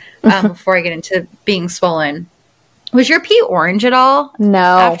peas, before I get into being swollen, was your pee orange at all? No.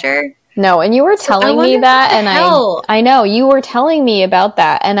 After? No, and you were telling me that, and I know you were telling me about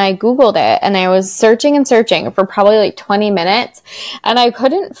that, and I Googled it, and I was searching and searching for probably like 20 minutes, and I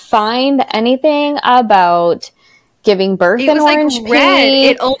couldn't find anything about giving birth in orange pee. Red.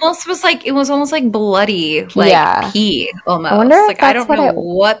 It was almost like bloody, like pee almost. I wonder if like I don't know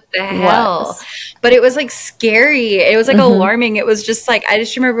what the hell. But it was like scary. It was like alarming. It was just like I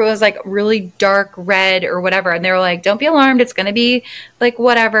just remember it was like really dark red or whatever. And they were like, don't be alarmed, it's gonna be like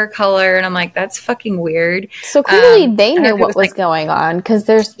whatever color. And I'm like, that's fucking weird. So clearly they knew what was going on because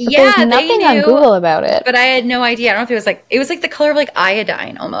there's nothing on Google about it. But I had no idea. I don't know if it was like the color of like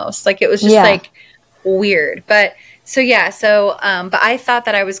iodine almost. Like it was just like weird. But but I thought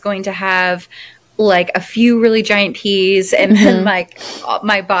that I was going to have like a few really giant peas and then like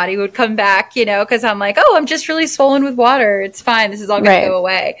my body would come back, because I'm like, oh, I'm just really swollen with water. It's fine. This is all going to go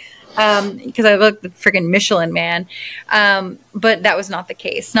away. Because I look the freaking Michelin man. But that was not the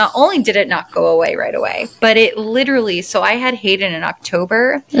case. Not only did it not go away right away, but it literally, so I had Hayden in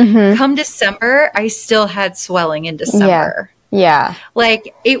October. Come December, I still had swelling in December. Yeah.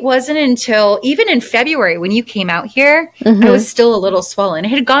 Like it wasn't until even in February when you came out here, I was still a little swollen. It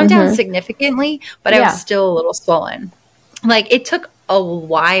had gone down significantly, but I was still a little swollen. Like it took a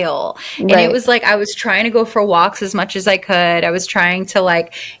while. And it was like I was trying to go for walks as much as I could. I was trying to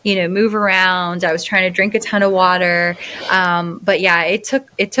like, move around. I was trying to drink a ton of water. But yeah, it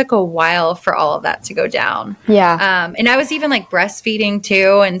took a while for all of that to go down. Yeah. And I was even like breastfeeding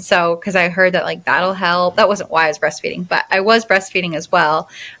too. And so, cause I heard that like that'll help. That wasn't why I was breastfeeding, but I was breastfeeding as well.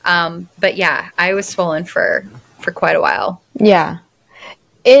 But yeah, I was swollen for quite a while. Yeah.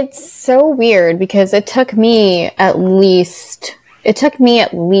 It's so weird because it took me at least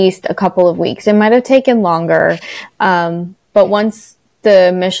a couple of weeks. It might have taken longer. But once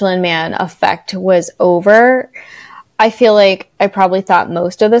the Michelin Man effect was over, I feel like I probably thought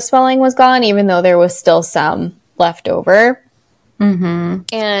most of the swelling was gone, even though there was still some left over.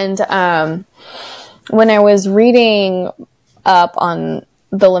 And when I was reading up on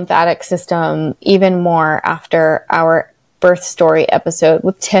the lymphatic system even more after our birth story episode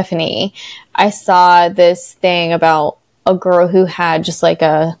with Tiffany, I saw this thing about a girl who had just like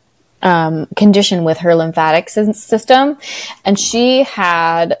a condition with her lymphatic system, and she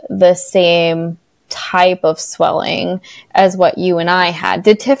had the same type of swelling as what you and I had.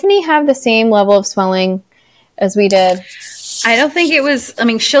 Did Tiffany have the same level of swelling as we did? I don't think it was, I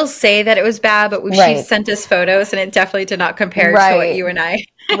mean, she'll say that it was bad, but she sent us photos and it definitely did not compare to what you and I.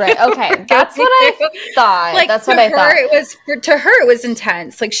 Right. Okay. That's what I thought. Like, that's what I thought. To her, it was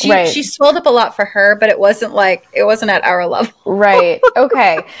intense. Like she swelled up a lot for her, but it wasn't at our level. Right.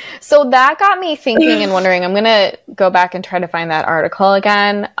 Okay. So that got me thinking and wondering, I'm going to go back and try to find that article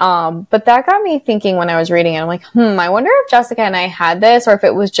again. But that got me thinking when I was reading it. I'm like, I wonder if Jessica and I had this, or if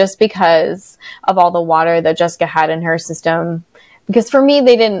it was just because of all the water that Jessica had in her system. Because for me,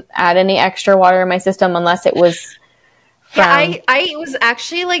 they didn't add any extra water in my system unless it was I was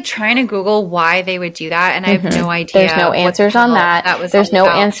actually like trying to Google why they would do that, and I have no idea. There's no answers on that. There's no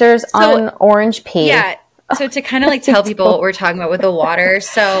answers on orange pee. Yeah. So to kind of like tell people what we're talking about with the water.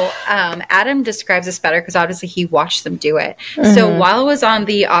 So Adam describes this better because obviously he watched them do it. So while I was on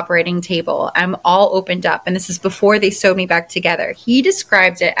the operating table, I'm all opened up, and this is before they sewed me back together. He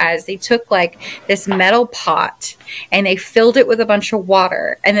described it as they took like this metal pot and they filled it with a bunch of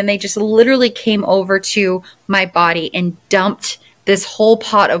water, and then they just literally came over to my body and dumped this whole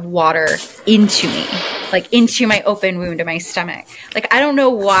pot of water into me, like into my open wound in my stomach. Like, I don't know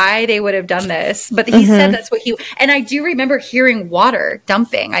why they would have done this, but he said that's what and I do remember hearing water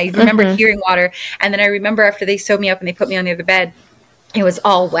dumping. I remember hearing water. And then I remember after they sewed me up and they put me on the other bed, it was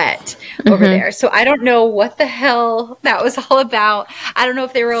all wet over there. So I don't know what the hell that was all about. I don't know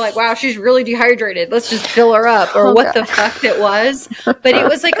if they were like, wow, she's really dehydrated, let's just fill her up, or the fuck it was. But it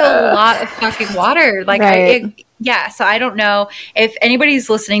was like a lot of fucking water. Like, so I don't know if anybody's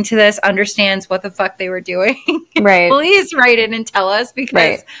listening to this understands what the fuck they were doing. Right. Please write in and tell us,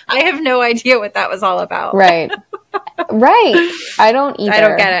 because I have no idea what that was all about. Right. I don't either. I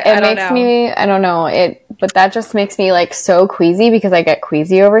don't get it. I don't know. It but that just makes me like so queasy because I get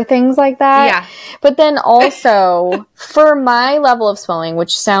queasy over things like that. Yeah. But then also for my level of swelling,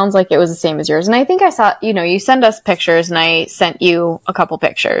 which sounds like it was the same as yours. And I think I saw, you send us pictures and I sent you a couple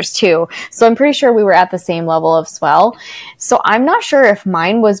pictures too. So I'm pretty sure we were at the same level of swell. So I'm not sure if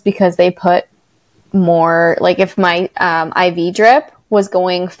mine was because they put more, like if my IV drip was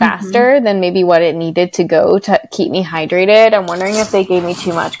going faster than maybe what it needed to go to keep me hydrated. I'm wondering if they gave me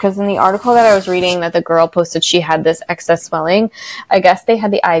too much, because in the article that I was reading that the girl posted, she had this excess swelling. I guess they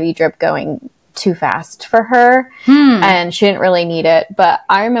had the IV drip going too fast for her and she didn't really need it. But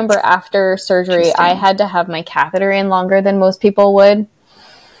I remember after surgery, I had to have my catheter in longer than most people would,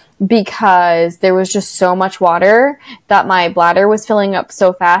 because there was just so much water that my bladder was filling up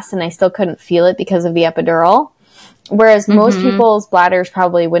so fast and I still couldn't feel it because of the epidural. Whereas most people's bladders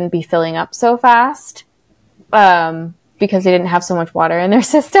probably wouldn't be filling up so fast because they didn't have so much water in their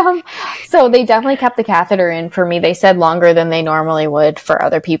system. So they definitely kept the catheter in for me. They said longer than they normally would for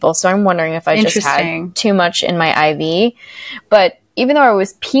other people. So I'm wondering if I just had too much in my IV. But even though I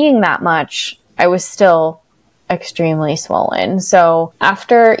was peeing that much, I was still extremely swollen. So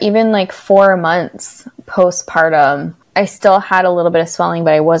after even like 4 months postpartum, I still had a little bit of swelling,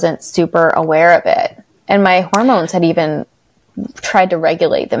 but I wasn't super aware of it. And my hormones had even tried to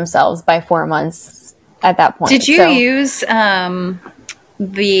regulate themselves by 4 months at that point. Did you use so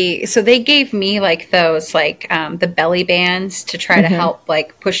they gave me like those like the belly bands to try to help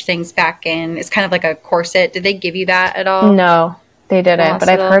like push things back in. It's kind of like a corset. Did they give you that at all? No, they didn't, but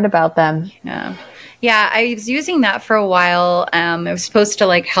I've heard about them. Yeah, I was using that for a while. It was supposed to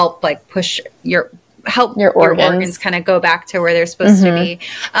like help like push your organs kind of go back to where they're supposed to be.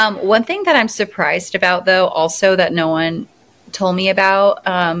 One thing that I'm surprised about, though, also that no one told me about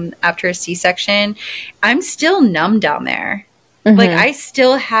after a C-section, I'm still numb down there. Like I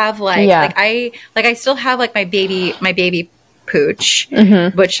still have I still have like my baby pooch,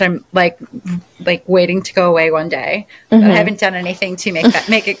 which I'm like waiting to go away one day. But I haven't done anything to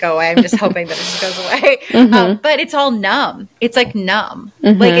make it go away. I'm just hoping that it just goes away. But it's all numb. It's like numb.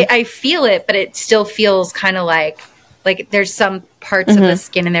 Like I feel it, but it still feels kind of like there's some parts of the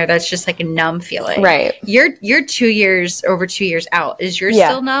skin in there that's just like a numb feeling. Right. You're over 2 years out. Is yours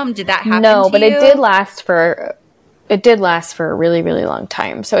still numb? Did that happen? No, but it did last for a really, really long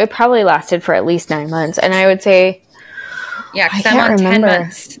time. So it probably lasted for at least 9 months. And I would say, yeah, because I'm on 10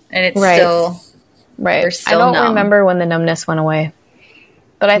 months and it's still right. Still I don't numb. remember when the numbness went away,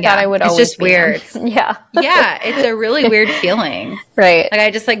 but I thought I would always. It's just weird. Yeah, it's a really weird feeling. Right. Like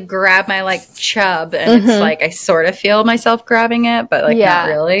I just like grab my like chub and it's like I sort of feel myself grabbing it, but like not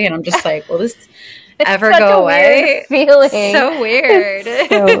really. And I'm just like, will this ever go away? Feeling so weird. It's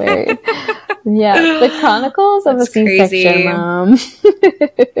so weird. Yeah, the Chronicles of a C-section mom.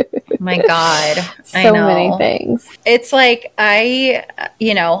 My God. I know. So many things. It's like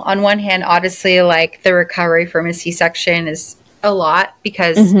on one hand, obviously, like the recovery from a C-section is a lot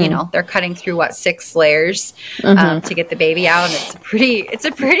because, they're cutting through 6 layers to get the baby out. And it's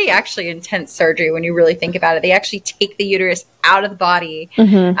a pretty actually intense surgery when you really think about it. They actually take the uterus out of the body.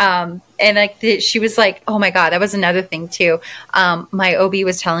 And like she was like, oh my God, that was another thing too. My OB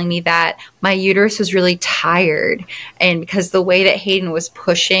was telling me that my uterus was really tired. And because the way that Hayden was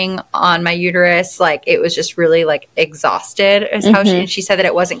pushing on my uterus, like it was just really like exhausted is how she said that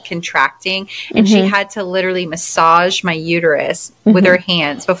it wasn't contracting. And she had to literally massage my uterus with her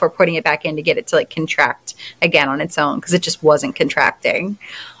hands before putting it back in to get it to like contract again on its own. Cause it just wasn't contracting.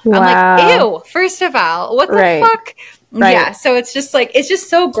 Wow. I'm like, ew, first of all, what the fuck? Right. Yeah, so it's just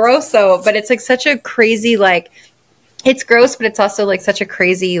so gross though, but it's like such a crazy it's gross, but it's also like such a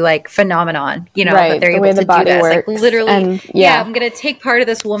crazy like phenomenon, that they're able to do this. Like literally, I'm gonna take part of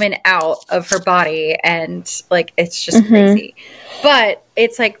this woman out of her body, and like it's just crazy. But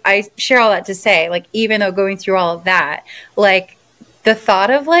it's like I share all that to say, like even though going through all of that, like the thought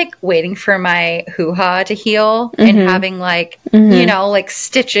of like waiting for my hoo-ha to heal and having like, like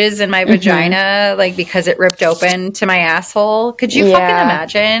stitches in my vagina, like because it ripped open to my asshole. Could you fucking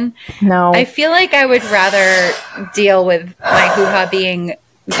imagine? No. I feel like I would rather deal with my hoo-ha being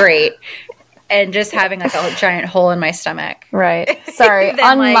great and just having like a giant hole in my stomach. Right. Sorry.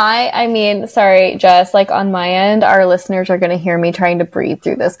 Sorry, Jess, like on my end, our listeners are going to hear me trying to breathe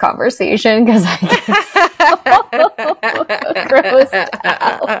through this conversation because I get so grossed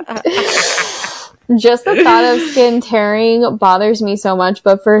out. Just the thought of skin tearing bothers me so much,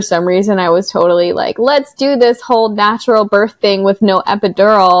 but for some reason I was totally like, let's do this whole natural birth thing with no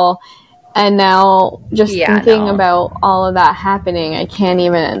epidural. And now just thinking no. about all of that happening, I can't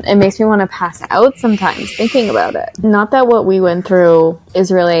even, it makes me want to pass out sometimes thinking about it. Not that what we went through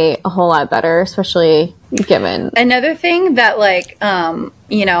is really a whole lot better, especially given. Another thing that like,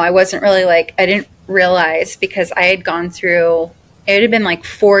 you know, I wasn't really like, I didn't realize because I had gone through, it had been like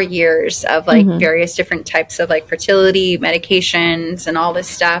 4 years of like various different types of like fertility medications and all this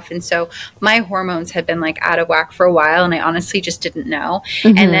stuff. And so my hormones had been like out of whack for a while, and I honestly just didn't know.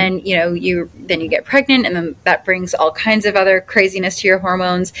 And then, you know, you get pregnant, and then that brings all kinds of other craziness to your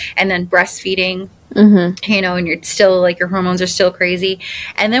hormones, and then breastfeeding. You know, and you're still like, your hormones are still crazy.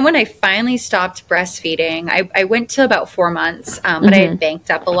 And then when I finally stopped breastfeeding, I went to about 4 months, but I had banked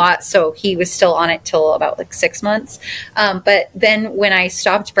up a lot. So he was still on it till about like 6 months. But then when I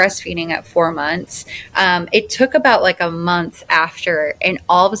stopped breastfeeding at 4 months, it took about like a month after. And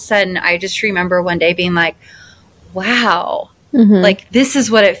all of a sudden, I just remember one day being like, wow, like this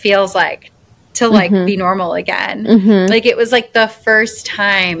is what it feels like to like be normal again. Like it was like the first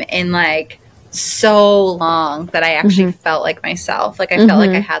time in like so long that I actually felt like myself. Like I felt like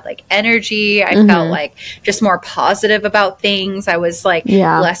I had like energy. I felt like just more positive about things. I was like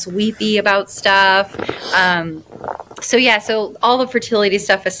less weepy about stuff. So all the fertility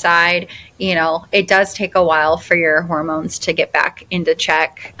stuff aside, you know, it does take a while for your hormones to get back into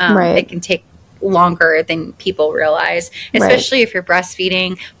check. It can take longer than people realize, especially if you're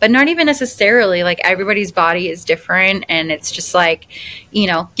breastfeeding, but not even necessarily. Like everybody's body is different, and it's just like, you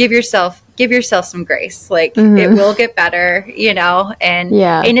know, give yourself some grace. Like it will get better, you know, and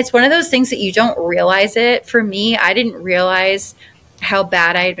it's one of those things that you don't realize it. For me, I didn't realize how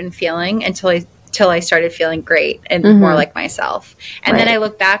bad I had been feeling until I started feeling great and more like myself. And then I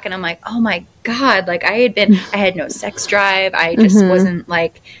look back and I'm like, oh my God, like I had no sex drive. I just wasn't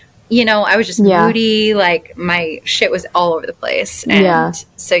like, you know, I was just moody. Like my shit was all over the place. And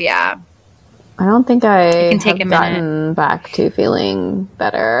so, I don't think I have gotten back to feeling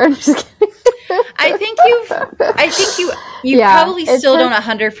better. Just kidding. I think you probably still don't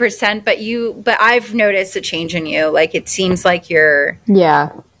 100%, but I've noticed a change in you. Like it seems like you're,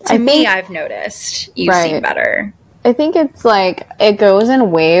 I've noticed you seem better. I think it's like, it goes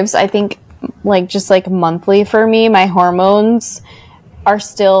in waves. I think like just like monthly for me, my hormones are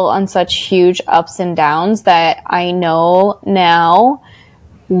still on such huge ups and downs that I know now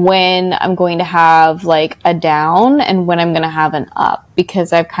when I'm going to have like a down and when I'm going to have an up,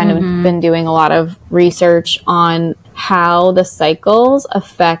 because I've kind of been doing a lot of research on how the cycles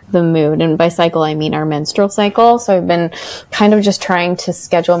affect the mood. And by cycle, I mean our menstrual cycle. So I've been kind of just trying to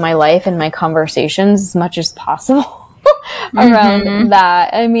schedule my life and my conversations as much as possible around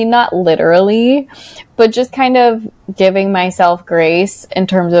that. I mean, not literally, but just kind of giving myself grace in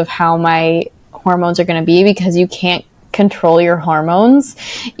terms of how my hormones are going to be, because you can't control your hormones.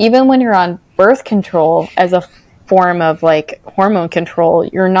 Even when you're on birth control as a form of like hormone control,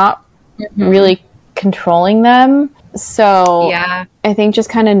 you're not really controlling them. So I think just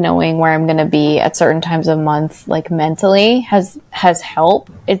kind of knowing where I'm going to be at certain times of month, like mentally has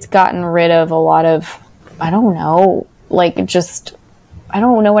helped. It's gotten rid of a lot of, I don't know, like just, I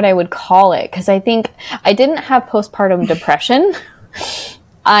don't know what I would call it. 'Cause I think I didn't have postpartum depression.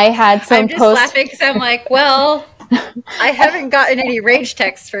 I had some I'm just laughing because I'm like, well, I haven't gotten any rage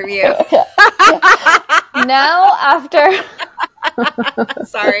texts from you. Now after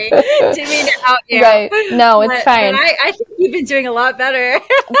sorry, didn't mean to out you. Right. No, it's fine. But I think you've been doing a lot better.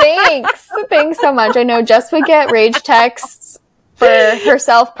 Thanks so much. I know Jess would get rage texts for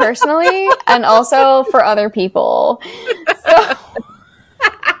herself personally and also for other people. So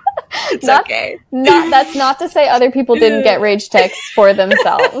it's okay. That's not to say other people didn't get rage texts for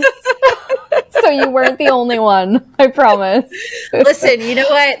themselves. So you weren't the only one, I promise. Listen, you know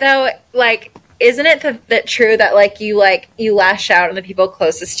what though? Like, isn't it that true that you lash out on the people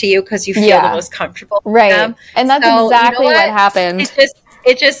closest to you because you feel the most comfortable with them? And that's exactly what happened.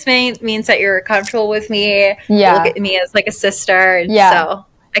 It just means that you're comfortable with me. You look at me as like a sister, and so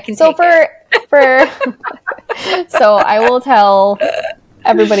I can. So so I will tell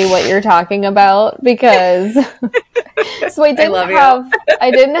everybody what you're talking about, because so I love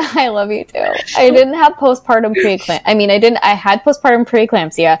you too. I didn't have postpartum preeclampsia. I mean, I had postpartum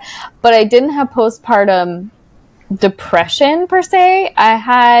preeclampsia, but I didn't have postpartum depression per se. I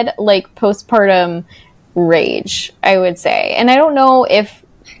had like postpartum rage, I would say. And I don't know if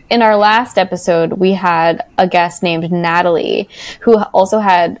in our last episode we had a guest named Natalie who also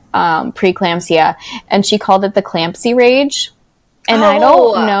had preeclampsia, and she called it the clampsy rage. And I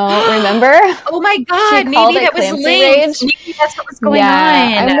don't know, remember? Oh my God, maybe that was linked. Rage. Maybe that's what was going on.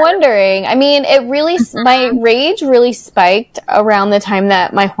 I'm wondering. I mean, it really, my rage really spiked around the time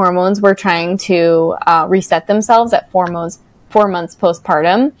that my hormones were trying to reset themselves at 4 months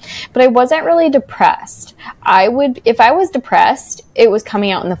postpartum, but I wasn't really depressed. If I was depressed, it was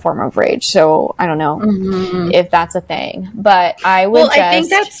coming out in the form of rage. So I don't know if that's a thing, but I think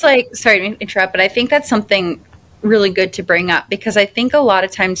that's like, sorry to interrupt, but I think that's something really good to bring up, because I think a lot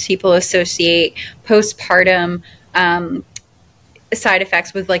of times people associate postpartum side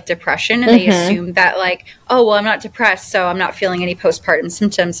effects with like depression, and they assume that like, oh, well, I'm not depressed, so I'm not feeling any postpartum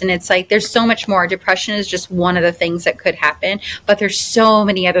symptoms. And it's like, there's so much more. Depression is just one of the things that could happen, but there's so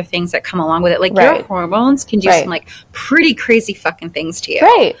many other things that come along with it. Like your hormones can do some like pretty crazy fucking things to you.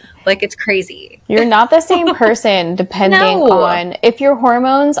 Right. Like it's crazy. You're not the same person depending on if your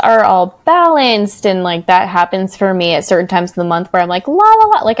hormones are all balanced, and like that happens for me at certain times of the month where I'm like, la la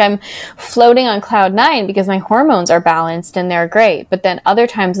la, like I'm floating on cloud 9 because my hormones are balanced and they're great. But then other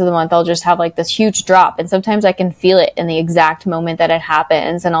times of the month I'll just have like this huge drop, and sometimes I can feel it in the exact moment that it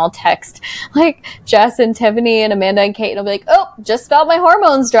happens, and I'll text like Jess and Tiffany and Amanda and Kate, and I'll be like, oh, just felt my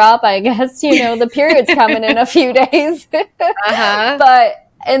hormones drop. I guess, the period's coming in a few days.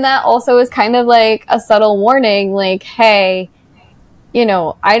 And that also is kind of like a subtle warning, like, hey,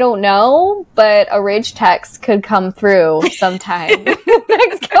 I don't know, but a rage text could come through sometime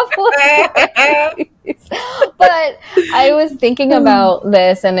next couple of days. But I was thinking about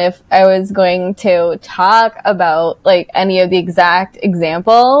this, and if I was going to talk about like any of the exact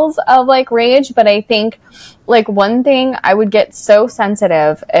examples of like rage, but I think like one thing, I would get so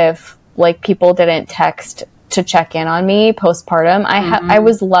sensitive if like people didn't text to check in on me postpartum. I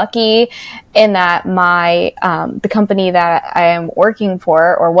was lucky in that my the company that I am working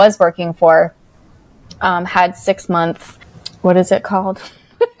for, or was working for, had 6 months. What is it called?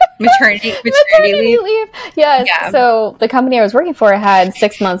 Maternity leave. Yes. Yeah. So the company I was working for had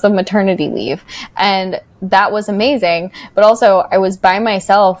 6 months of maternity leave, and that was amazing. But also I was by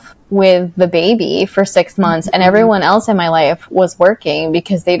myself with the baby for 6 months, and everyone else in my life was working,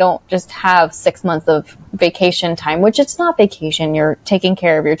 because they don't just have 6 months of vacation time, which it's not vacation. You're taking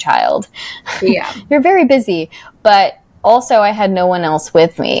care of your child. Yeah. You're very busy. But also I had no one else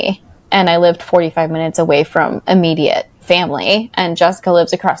with me, and I lived 45 minutes away from immediate family, and Jessica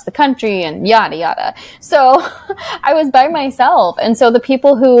lives across the country, and yada yada. So I was by myself, and so the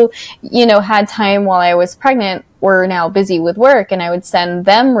people who had time while I was pregnant were now busy with work, and I would send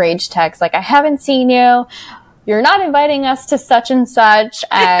them rage texts like, I haven't seen you, you're not inviting us to such and such,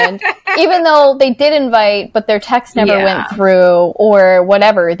 and even though they did invite, but their text never went through, or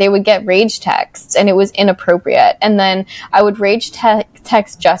whatever, they would get rage texts, and it was inappropriate. And then I would rage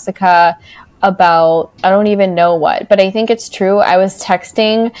text Jessica about, I don't even know what, but I think it's true. I was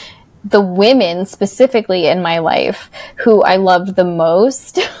texting the women specifically in my life who I loved the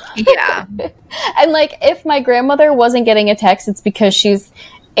most. Yeah. And like, if my grandmother wasn't getting a text, it's because she's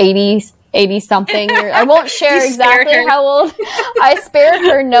 80 something. I won't share exactly how old. I spared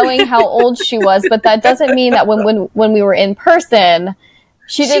her knowing how old she was, but that doesn't mean that when we were in person,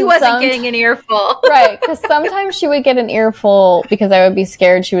 she wasn't getting an earful. Right, because sometimes she would get an earful because I would be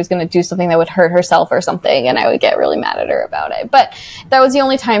scared she was going to do something that would hurt herself or something, and I would get really mad at her about it. But that was the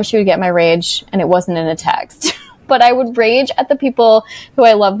only time she would get my rage, and it wasn't in a text. But I would rage at the people who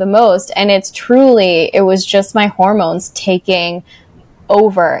I love the most, and it was just my hormones taking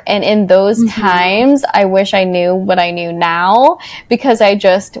over. And in those times, I wish I knew what I knew now, because I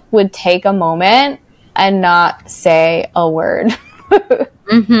just would take a moment and not say a word.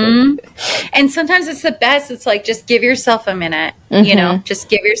 And sometimes it's the best. It's like, just give yourself a minute, just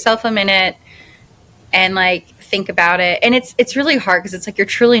give yourself a minute and like think about it. And it's really hard, because it's like, you're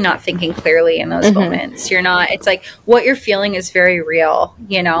truly not thinking clearly in those moments. You're not, it's like what you're feeling is very real,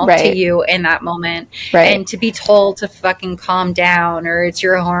 to you in that moment. Right. And to be told to fucking calm down, or it's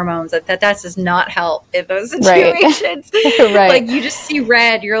your hormones, that does not help in those situations. Right. Like, you just see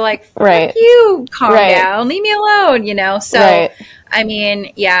red, you're like, fuck you, calm down, leave me alone, so I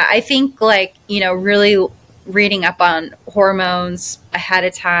mean, yeah, I think like, really reading up on hormones ahead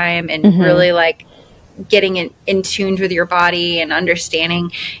of time, and really like getting in tuned with your body, and understanding,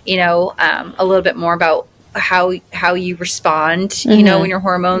 a little bit more about how you respond, when your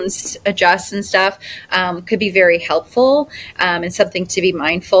hormones adjust and stuff, could be very helpful, and something to be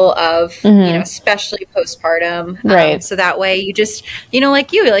mindful of, especially postpartum. So that way you just, you're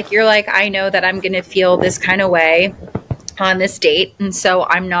like, I know that I'm going to feel this kind of way. on this date, and so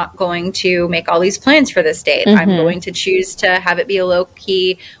I'm not going to make all these plans for this date. I'm going to choose to have it be a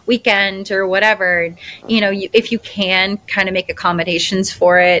low-key weekend or whatever. And, if you can kind of make accommodations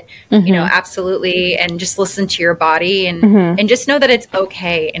for it, absolutely, and just listen to your body and just know that it's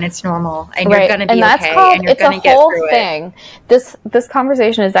okay and it's normal and you're going to be okay and you're going to get through it. This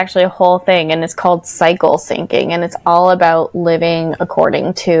conversation is actually a whole thing, and it's called cycle syncing, and it's all about living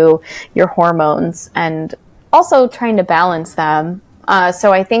according to your hormones and also trying to balance them.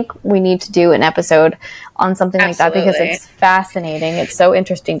 So I think we need to do an episode on something like that because it's fascinating. It's so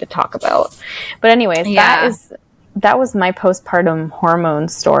interesting to talk about. But anyways, that was my postpartum hormone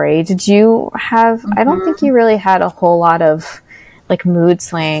story. Did you have, I don't think you really had a whole lot of like mood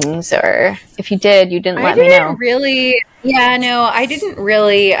swings, or if you did, you didn't let me know. I didn't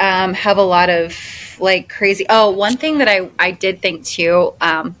really have a lot of like crazy. Oh, one thing that I did think too,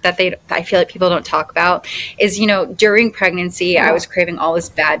 that I feel like people don't talk about is, during pregnancy, I was craving all this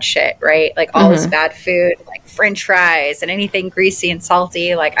bad shit, right? Like all this bad food, like French fries and anything greasy and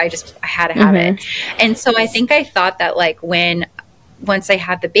salty. Like I had to have it. And so I think I thought that like once I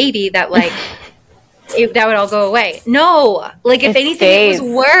had the baby that like, that would all go away. No, like if anything, it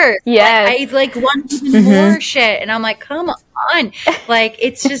was worse. Yes. Like, I want even more shit, and I'm like, come on, like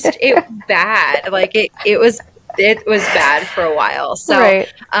it's just bad. Like it was bad for a while. So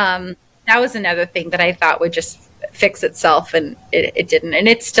that was another thing that I thought would just fix itself, and it didn't, and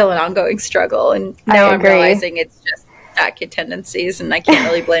it's still an ongoing struggle. And now I'm realizing it's just fat kid tendencies, and I can't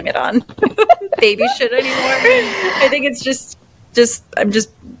really blame it on baby shit anymore. I think it's just I'm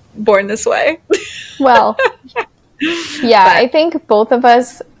just born this way. Well, yeah, I think both of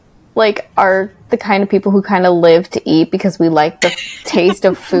us like are the kind of people who kind of live to eat because we like the taste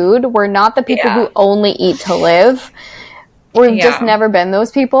of food. We're not the people who only eat to live. We've just never been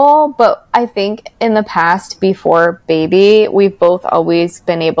those people. But I think in the past, before baby, we've both always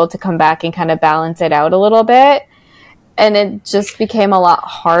been able to come back and kind of balance it out a little bit. And it just became a lot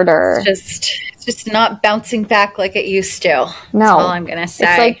harder. It's just not bouncing back like it used to. No. That's all I'm going to say.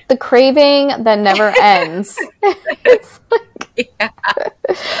 It's like the craving that never ends. It's like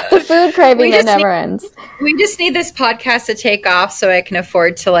the food craving that never ends. We just need this podcast to take off so I can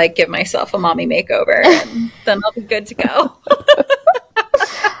afford to like give myself a mommy makeover. And then I'll be good to go.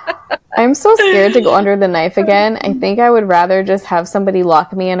 I'm so scared to go under the knife again. I think I would rather just have somebody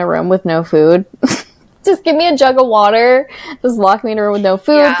lock me in a room with no food. Just give me a jug of water. Just lock me in a room with no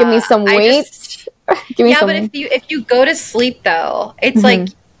food. Yeah, give me some weights. Give me some. But if you go to sleep though, it's like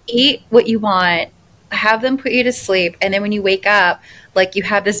eat what you want, have them put you to sleep, and then when you wake up, like you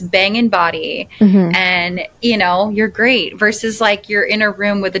have this banging body, and you're great. Versus like you're in a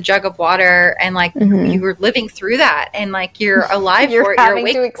room with a jug of water, and like you were living through that, and like you're alive for it. You're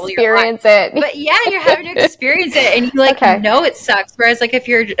awake to experience it. But you're having to experience it, and you know it sucks. Whereas like if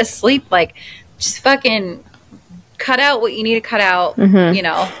you're asleep, like just fucking cut out what you need to cut out.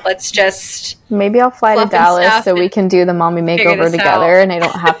 Let's just maybe I'll fly to Dallas so we can do the mommy makeover together, and I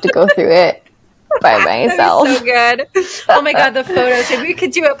don't have to go through it by myself. So good. Oh my god, the photos. If we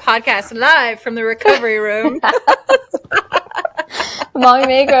could do a podcast live from the recovery room. Mommy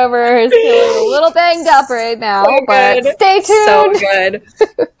makeover is feeling a little banged up right now, but stay tuned. So good.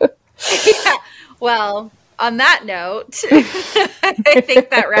 Well, on that note, I think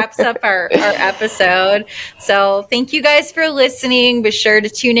that wraps up our episode. So thank you guys for listening. Be sure to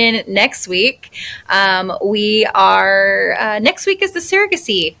tune in next week. We are next week is the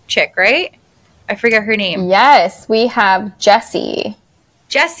surrogacy chick, right? I forget her name. Yes, we have Jessie.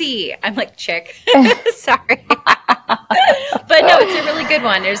 I'm like chick. Sorry. But no, it's a really good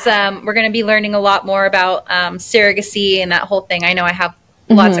one. There's we're going to be learning a lot more about surrogacy and that whole thing. I know I have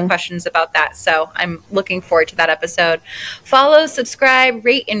lots of questions about that, so I'm looking forward to that episode. Follow, subscribe,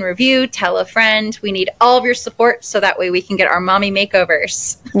 rate, and review. Tell a friend. We need all of your support so that way we can get our mommy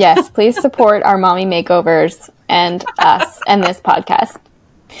makeovers. Yes, please support our mommy makeovers and us and this podcast.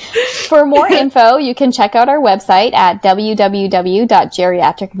 For more info, you can check out our website at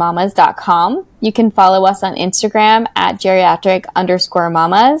www.geriatricmamas.com. You can follow us on Instagram at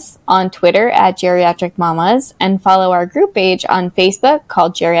geriatric_mamas, on Twitter at Geriatric Mamas, and follow our group page on Facebook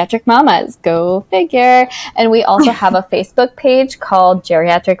called Geriatric Mamas. Go figure. And we also have a Facebook page called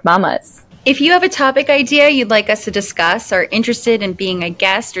Geriatric Mamas. If you have a topic idea you'd like us to discuss, are interested in being a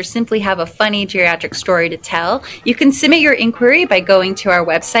guest, or simply have a funny geriatric story to tell, you can submit your inquiry by going to our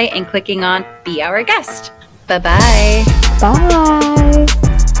website and clicking on Be Our Guest. Bye-bye. Bye.